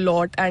it a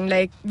lot, and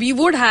like we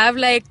would have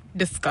like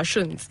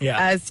discussions Yeah.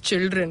 as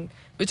children,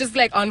 which is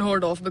like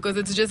unheard of because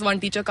it's just one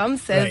teacher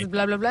comes, says Right.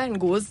 blah blah blah, and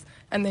goes,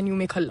 and then you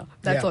make halla.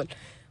 That's Yeah. all.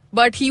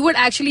 But he would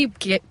actually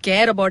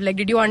care about, like,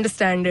 did you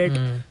understand it?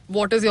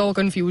 What is your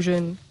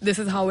confusion? This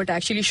is how it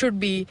actually should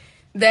be.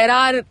 There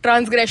are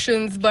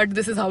transgressions, but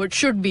this is how it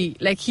should be.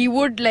 Like, he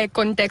would, like,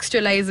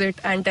 contextualize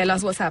it and tell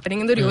us what's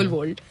happening in the real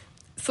world.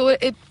 So,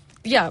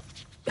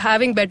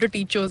 having better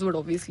teachers would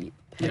obviously...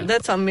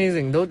 That's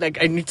amazing though. Like,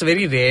 and it's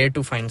very rare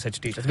to find such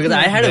teachers because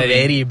I had a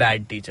very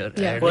bad teacher.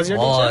 Yeah. I had, Was like,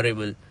 your teacher?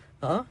 horrible.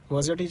 Huh? Who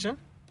was your teacher?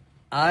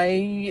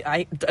 I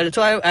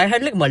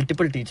had like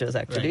multiple teachers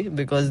actually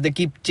because they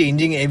keep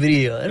changing every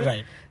year.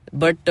 Right.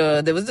 But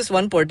there was this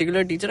one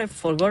particular teacher, I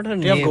forgot her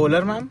Do you name. have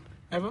Golar, ma'am?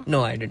 Ever?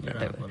 No, I did not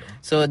Yeah, ever. Golar.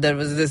 So there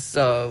was this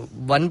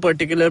one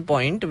particular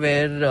point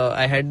where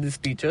I had this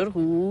teacher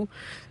who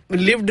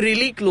lived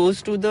really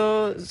close to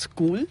the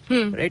school.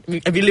 Right?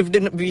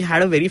 We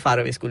had a very far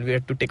away school. We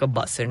had to take a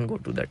bus and go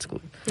to that school.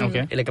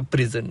 Okay. Like a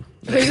prison.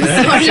 It's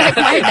not like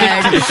my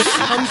dad.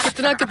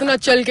 हम कितना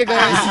चल के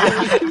गए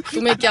school,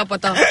 तुम्हें क्या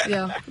पता?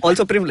 Yeah.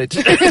 Also privilege.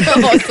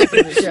 Also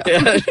privilege,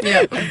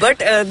 yeah. But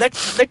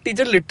that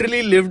teacher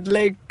literally lived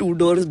like 2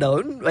 doors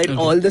down while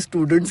all the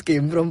students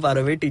came from far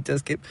away,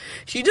 teachers came.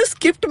 She just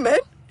skipped, man.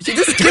 She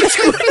just skipped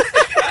school.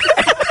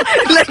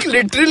 Like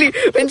literally,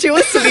 when she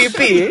was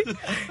sleepy,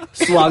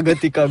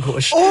 Swagatika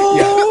Ghosh.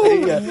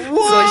 Oh, yeah.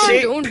 what? So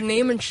she, Don't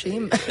name and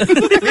shame.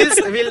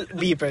 we'll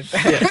beep it.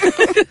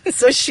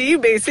 so she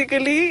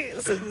basically,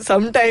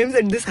 sometimes,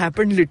 and this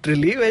happened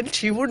literally, when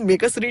she would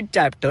make us read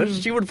chapters,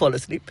 she would fall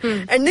asleep.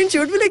 And then she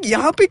would be like,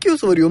 यहाँ पे क्यों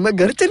सो रही हो? मैं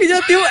घर चली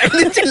जाती हूँ. And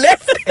then she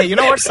left. Hey, you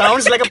know what?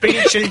 Sounds like a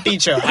pretty chill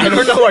teacher. I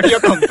don't know what your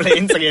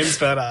complaints against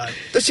her are.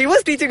 So she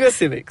was teaching us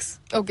civics.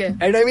 Okay.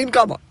 And I mean,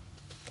 come on.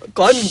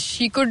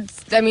 She could,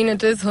 I mean,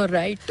 it is her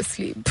right to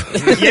sleep.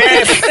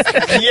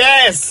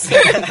 Yes,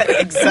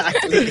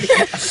 exactly.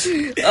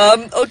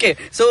 Okay,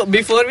 so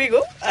before we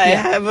go, I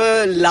have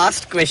a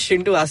last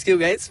question to ask you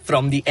guys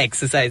from the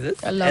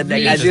exercises. Lovely. And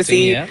like, as you Interesting,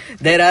 see, yeah.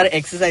 there are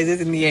exercises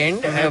in the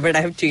end, but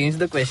I have changed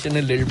the question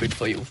a little bit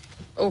for you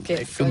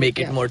Okay. to make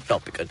it more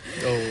topical.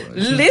 Oh.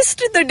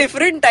 List the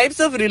different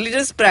types of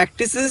religious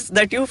practices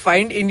that you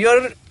find in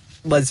your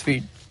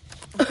BuzzFeed.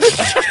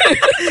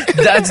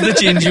 That's the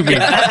change you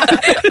made.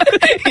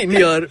 In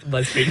your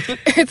BuzzFeed.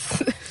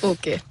 It's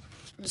okay.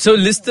 So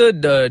list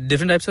the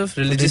different types of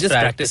religious Religious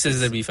practices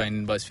practices. that we find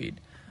in BuzzFeed.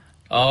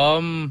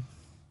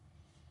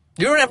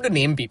 You don't have to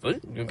name people.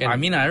 You can. I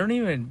mean, I don't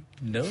even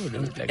know. Dude.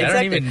 Like, I don't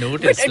Exactly. even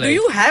notice. But do like,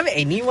 you have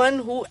anyone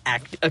who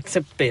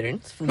except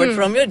parents, but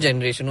from your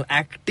generation, who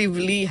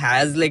actively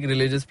has like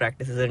religious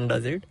practices and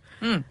does it?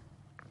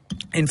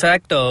 In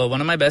fact,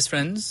 one of my best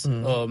friends,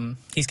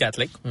 he's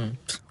Catholic,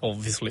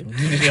 obviously.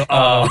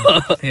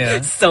 Yeah.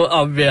 So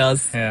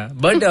obvious. Yeah,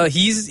 but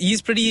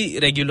he's pretty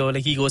regular.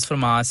 Like he goes for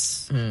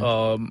mass.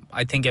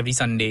 I think every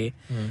Sunday.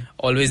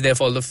 Always there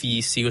for all the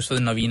feasts. He goes for the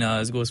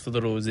novenas, goes for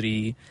the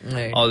rosary,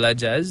 Right. all that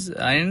jazz.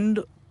 And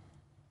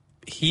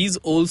he's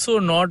also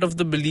not of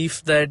the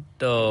belief that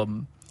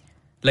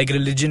like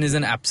religion is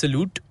an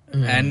absolute,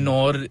 and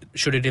nor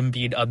should it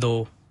impede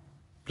other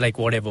like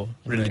whatever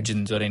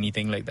religions or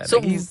anything like that. So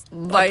Like, he's a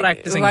why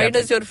practicing does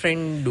Catholic. your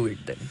friend do it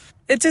then?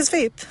 It's his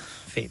faith.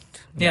 Faith.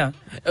 Yeah.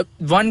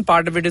 One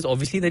part of it is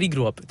obviously that he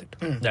grew up with it.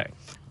 Right.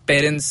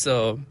 Parents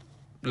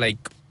like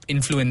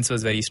influence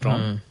was very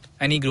strong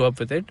and he grew up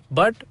with it,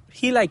 but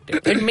he liked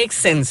it. It makes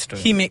sense to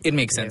him. It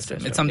makes sense to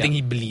him. It's something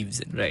he believes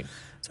in. Right.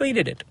 So he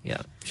did it.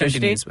 Yeah.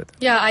 Continues with it.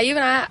 Yeah,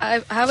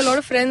 I have a lot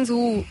of friends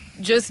who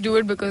just do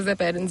it because their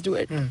parents do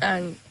it.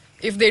 And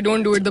if they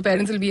don't do it, the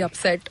parents will be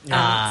upset.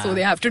 And so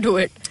they have to do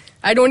it.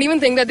 I don't even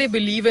think that they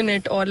believe in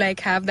it or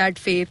like have that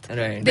faith.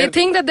 Right. They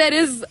think that there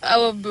is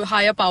a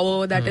higher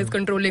power that is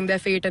controlling their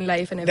fate and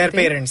life and Their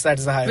everything. parents,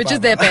 that's the higher Which power. is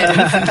their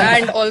parents.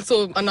 And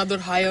also another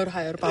higher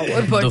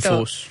power. But The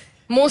force.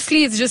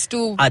 mostly it's just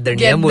to Adaniya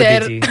get Modi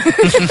their... ji.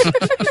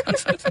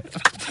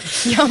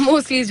 Yeah,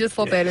 mostly it's just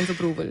for parents'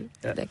 approval.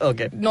 Like,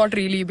 Okay. Not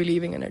really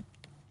believing in it.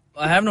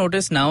 I have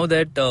noticed now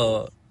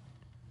that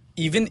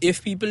even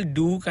if people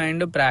do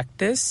kind of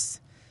practice,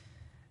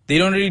 they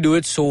don't really do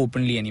it so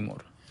openly anymore.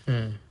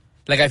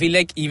 Like I feel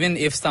like even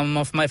if some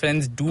of my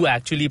friends do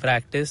actually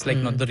practice, like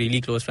not the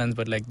really close friends,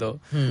 but like the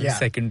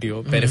second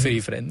tier periphery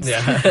friends, They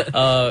if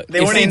won't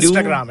do-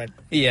 Instagram it.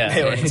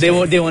 Yeah, They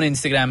won't they won't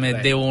Instagram it.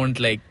 Right. They won't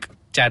like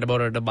chat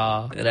about it at a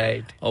bar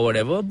Right. or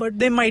whatever. But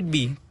they might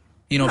be,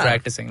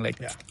 practicing like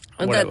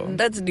whatever.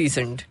 That's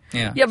decent.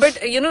 Yeah. Yeah, but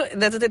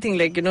that's the thing.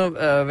 Like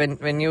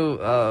when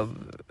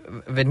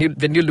when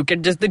you look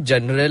at just the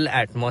general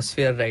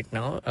atmosphere right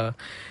now,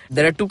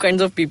 there are two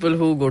kinds of people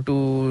who go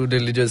to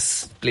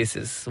religious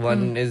places.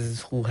 One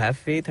is who have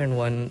faith, and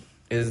one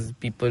is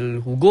people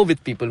who go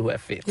with people who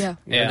have faith. Yeah.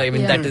 You know, I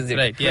mean, that is it.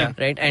 Right, yeah.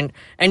 Right.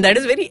 And that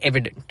is very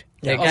evident.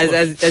 Yeah, Like,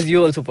 as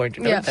you also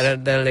pointed out, Yeah.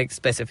 there are like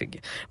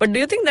specific. But do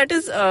you think that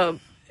is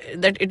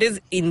that it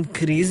is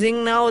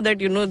increasing now, that,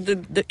 you know,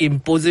 the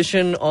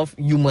imposition of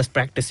you must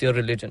practice your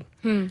religion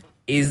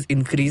is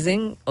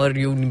increasing, or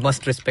you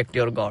must respect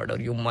your God, or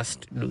you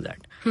must do that?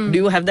 Do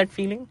you have that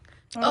feeling?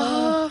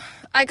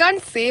 I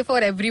can't say for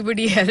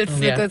everybody else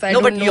Yeah. because I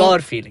No, don't but know. your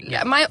feeling.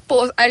 Yeah,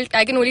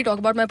 I can only talk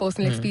about my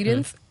personal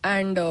experience.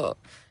 And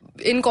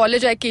in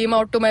college, I came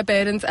out to my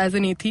parents as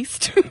an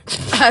atheist.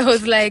 I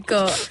was like,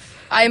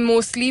 I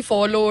mostly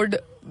followed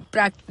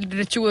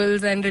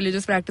rituals and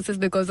religious practices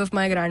because of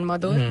my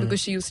grandmother, because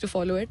she used to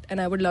follow it,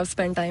 and I would love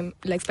spending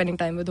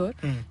time with her.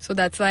 So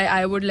that's why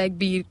I would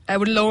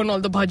learn all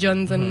the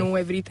bhajans and know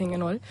everything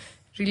and all,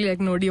 really like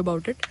nerdy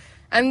about it.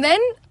 And then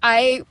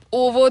I,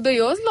 over the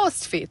years,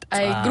 lost faith.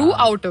 I grew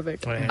out of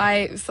it. Right.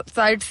 I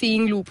started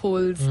seeing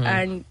loopholes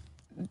and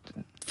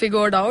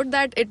figured out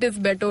that it is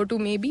better to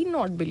maybe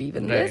not believe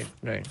in this.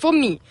 Right. For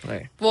me.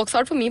 Right. Works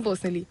out for me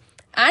personally.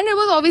 And it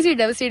was obviously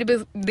devastating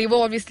because they were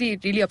obviously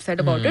really upset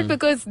about it,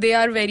 because they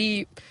are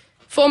very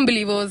firm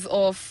believers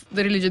of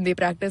the religion they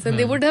practice, and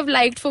they would have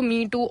liked for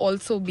me to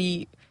also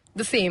be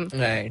the same.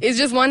 Right. It's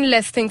just one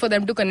less thing for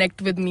them to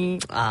connect with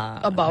me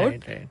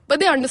about. Right. But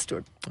they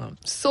understood.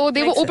 So they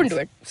were Makes open sense.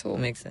 to it. So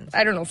Makes sense.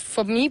 I don't know.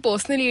 For me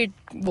personally, it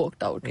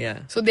worked out. Yeah.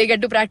 So they get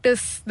to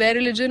practice their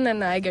religion,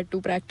 and I get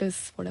to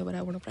practice whatever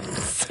I want to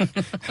practice,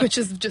 which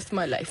is just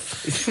my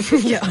life.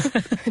 Yeah.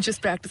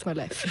 Just practice my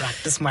life.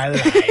 Practice my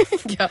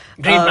life. Yeah.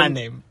 Great band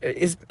name.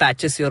 Is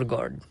Patches your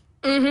God?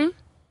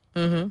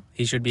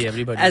 He should be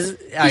everybody.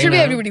 He should be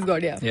everybody's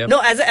god, yeah. Yep. No,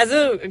 as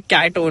a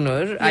cat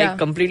owner, Yeah. I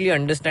completely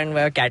understand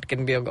why a cat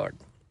can be a god.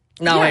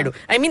 Now Yeah. I do.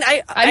 I mean,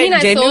 I I serve him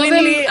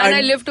genuinely and I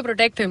live to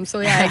protect him,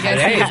 so yeah, I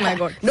guess he is my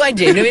god. No, I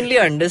genuinely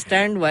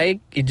understand why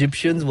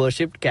Egyptians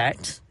worshipped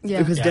cats. Yeah.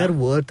 Because Yeah. they are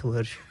worth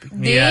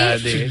worshipping. Yeah,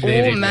 they oh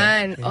really do.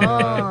 man,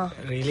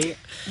 Really?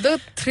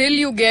 the thrill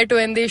you get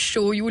when they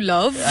show you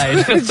love,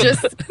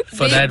 just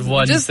For that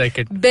 1 just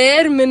second.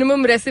 bare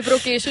minimum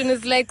reciprocation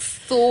is like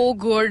so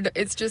good.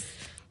 It's just,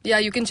 yeah,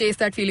 you can chase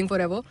that feeling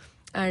forever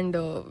and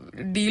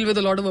deal with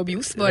a lot of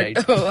abuse, but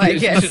Right. I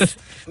guess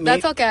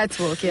that's how cats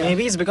work. Yeah,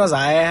 Maybe it's because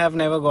I have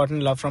never gotten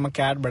love from a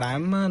cat, but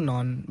I'm a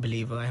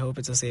non-believer. I hope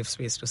it's a safe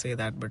space to say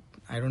that, but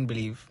I don't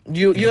believe.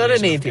 You in are the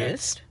an religion of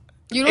atheist. cats.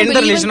 you don't In the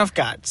believe religion in, of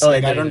cats. Oh, Like,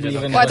 in the I don't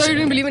religion believe in. Oh, I thought you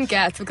didn't believe in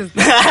cats, because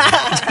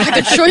I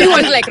could show you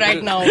one like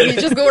right now. You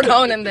just go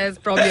down and there's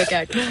probably a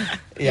cat.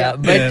 Yeah,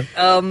 but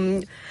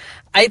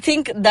I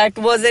think that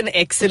was an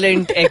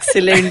excellent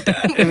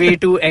way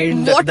to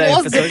end What the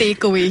was episode. the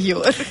takeaway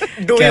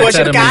here? Do we Cats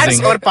worship are cats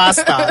amazing. or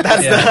pasta?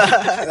 That's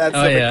Yeah.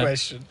 the big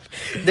question.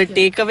 The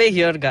takeaway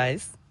here,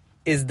 guys,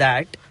 is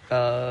that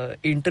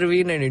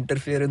intervene and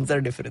interference are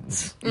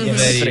different.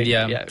 Very,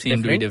 yeah,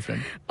 seem to be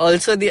different. different.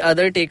 Also, the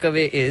other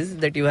takeaway is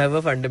that you have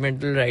a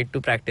fundamental right to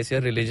practice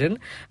your religion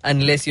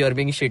unless you are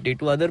being shitty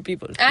to other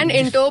people. And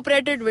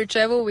interpret it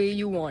whichever way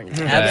you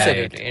want.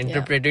 Absolutely. Right.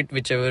 Interpret it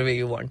whichever way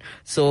you want.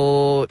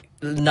 So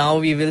now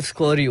we will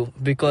score you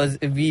because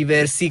we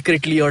were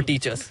secretly your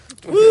teachers.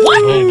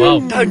 Oh,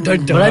 wow.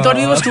 But I thought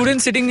we were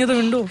students sitting near the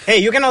window. Hey,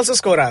 you can also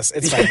score us.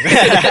 It's fine.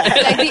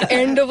 Like the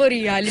end of a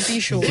reality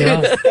show.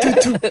 Yeah.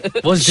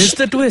 Was this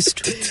the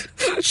twist?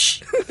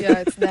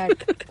 Yeah, it's that.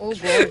 Oh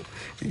god.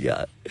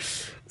 Yeah.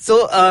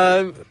 So,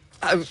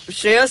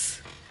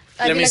 Shreyas,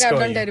 I Let feel me like I've score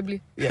done you.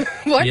 terribly. Yeah.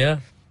 What? Yeah.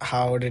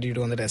 How did you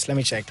do on the test? Let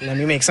me check. Let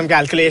me make some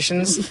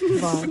calculations.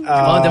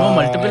 Oh, there were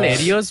multiple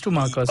areas to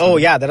mark us. Oh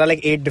yeah, there are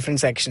like 8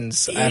 different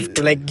sections. I have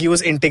to like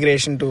use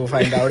integration to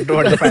find out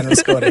what the final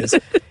score is.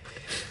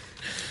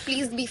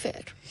 Please be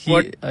fair.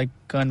 I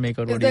can't make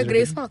out Is what there he's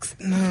grace written. marks?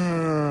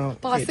 No.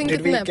 Passing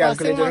Did we kitna hai?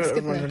 calculate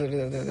Passing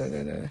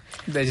marks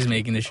They're just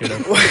making this shit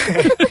up.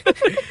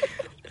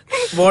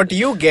 What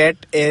you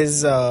get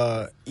is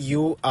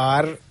you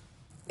are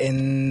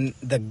in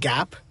the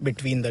gap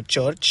between the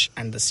church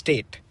and the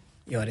state.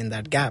 You're in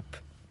that gap.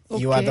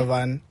 You are Okay. the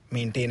one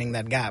maintaining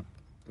that gap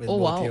with Oh,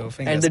 both wow. your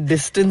fingers. and the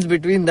distance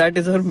between that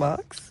is our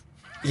marks.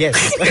 Yes.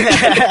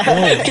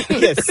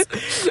 Yes.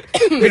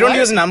 We don't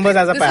use numbers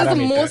as a This parameter. is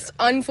the most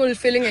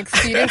unfulfilling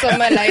experience of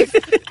my life.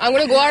 I'm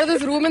going to go out of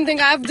this room and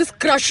think I have this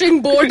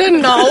crushing burden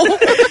now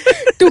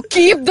to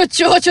keep the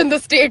church and the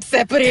state Hey,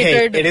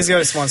 separated. it is your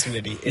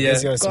responsibility. It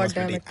is Yeah. your God damn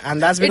responsibility. it.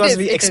 And that's It because is,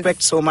 we it expect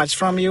is. so much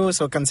from you.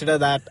 So consider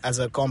that as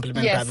a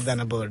compliment Yes. rather than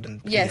a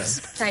burden. Yes,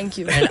 thank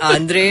you. And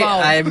Andre,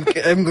 Wow.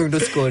 I'm going to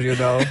score you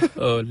now.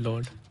 Oh,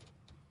 Lord.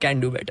 Can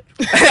do better.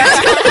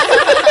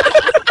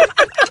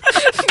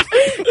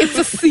 It's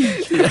a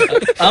C.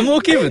 I'm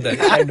okay with that.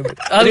 Can do better.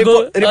 I'll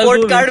go Report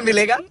with- card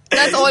milega.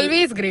 That's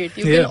always great.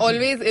 You Yeah. can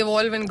always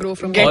evolve and grow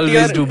from Get there. Always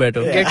your- do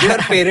better. Get your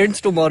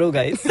parents tomorrow,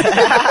 guys.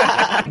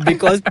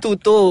 Because tu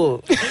to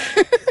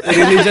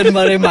religion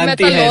mare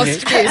manti मैं तो hai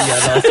lost nahi. case.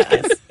 Yeah, lost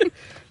case.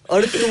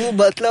 और तू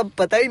मतलब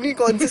पता ही नहीं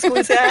कौन से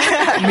school से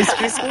आया.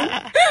 Mystery school.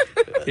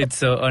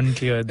 It's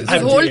unclear. The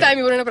whole time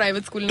you were in a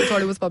private school and you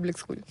thought it was public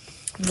school.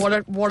 What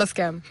a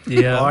scam.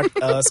 Yeah. What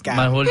a scam.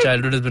 My whole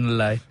childhood has been a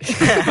lie.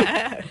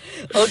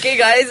 Okay,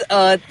 guys.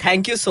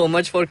 Thank you so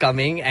much for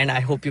coming, and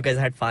I hope you guys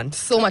had fun.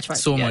 So much fun.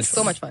 So much.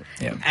 So much fun.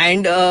 Yeah.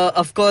 And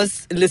of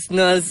course,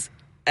 listeners,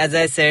 as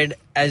I said,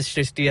 as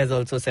Srishti has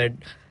also said,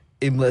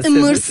 immersive. I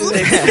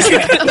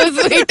was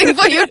waiting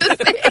for you to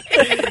say.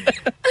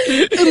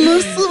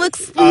 Immersive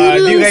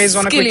experience. Do you guys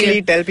want to के लिए.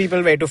 quickly tell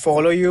people where to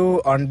follow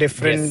you on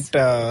different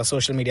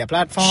social media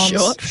platforms?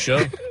 Sure.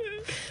 Sure.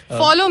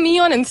 Follow me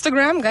on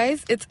Instagram,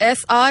 guys. It's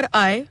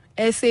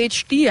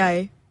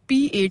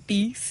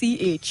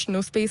SRISHTIPATCH.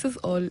 No spaces,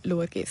 all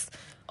lowercase.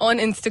 On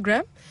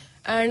Instagram.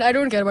 And I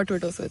don't care about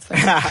Twitter, so it's fine.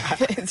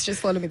 It's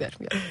just follow me there.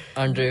 Yeah.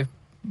 Andre.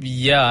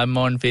 Yeah, I'm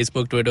on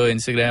Facebook, Twitter,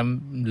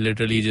 Instagram.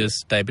 Literally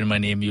just type in my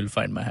name, you'll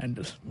find my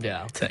handle.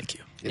 Yeah. Thank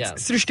you. Yeah.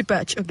 Srishti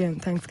Patch again.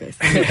 Thanks, guys.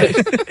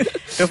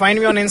 To find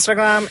me on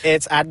Instagram,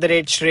 it's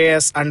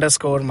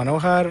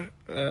 @Shreyas_Manohar.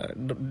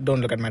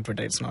 Don't look at my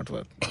Twitter, it's not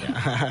work.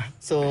 Yeah.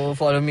 So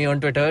follow me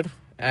on Twitter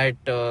at I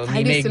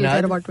do still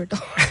care Meghnad. about Twitter.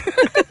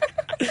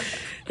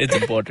 It's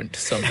important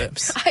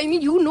sometimes. I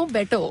mean, you know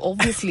better,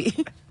 obviously.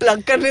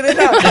 Plug karne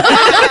dena.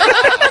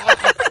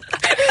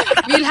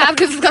 We'll have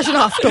this discussion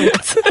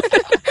afterwards.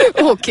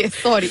 Okay,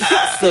 sorry.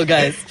 So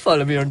guys,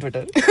 follow me on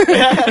Twitter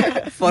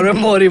for a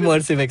more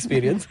immersive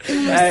experience.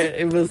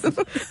 It was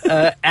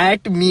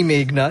at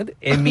Meghnad,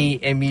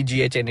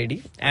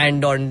 MEGHNAD,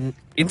 and on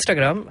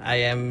Instagram I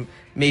am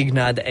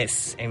Meghnad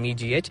S,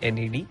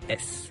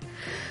 MEGHNADS.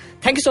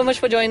 Thank you so much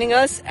for joining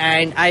us,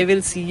 and I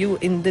will see you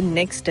in the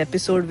next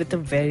episode with a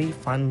very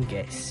fun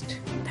guest.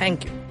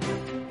 Thank you.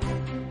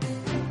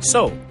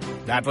 So,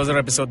 that was our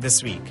episode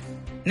this week.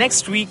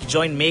 Next week,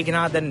 join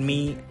Meghnad and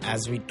me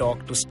as we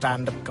talk to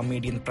stand-up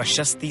comedian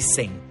Prashasti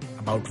Singh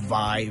about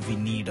why we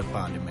need a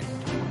parliament.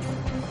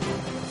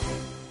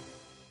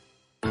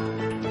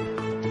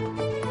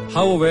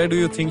 How aware do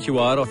you think you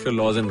are of your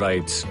laws and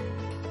rights?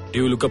 Do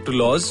you look up to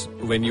laws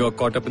when you are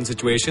caught up in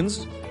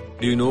situations?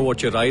 Do you know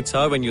what your rights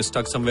are when you're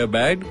stuck somewhere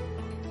bad?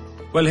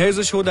 Well, here's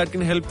a show that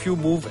can help you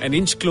move an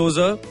inch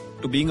closer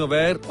to being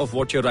aware of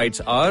what your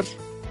rights are.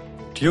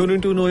 Tune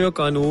into Know Your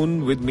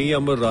Qanoon with me,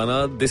 Amber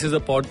Rana. This is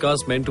a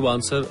podcast meant to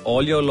answer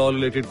all your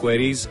law-related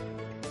queries.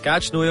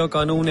 Catch Know Your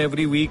Qanoon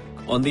every week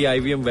on the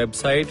IVM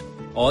website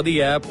or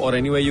the app or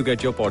anywhere you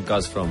get your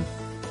podcast from.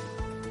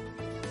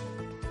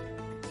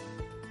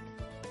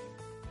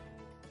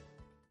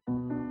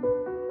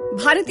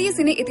 भारतीय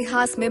सिने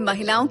इतिहास में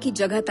महिलाओं की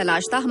जगह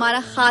तलाशता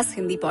हमारा खास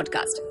Hindi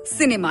podcast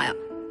सिनेमाया।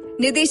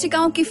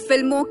 निर्देशिकाओं की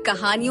फिल्मों,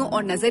 कहानियों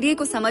और नजरिए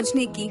को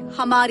समझने की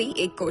हमारी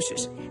एक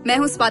कोशिश। मैं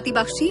हूं स्वाति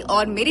बख्शी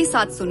और मेरे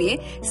साथ सुनिए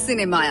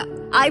सिनेमाया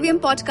IVM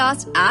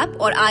पॉडकास्ट ऐप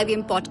और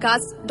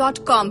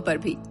IVMpodcast.com पर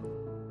भी।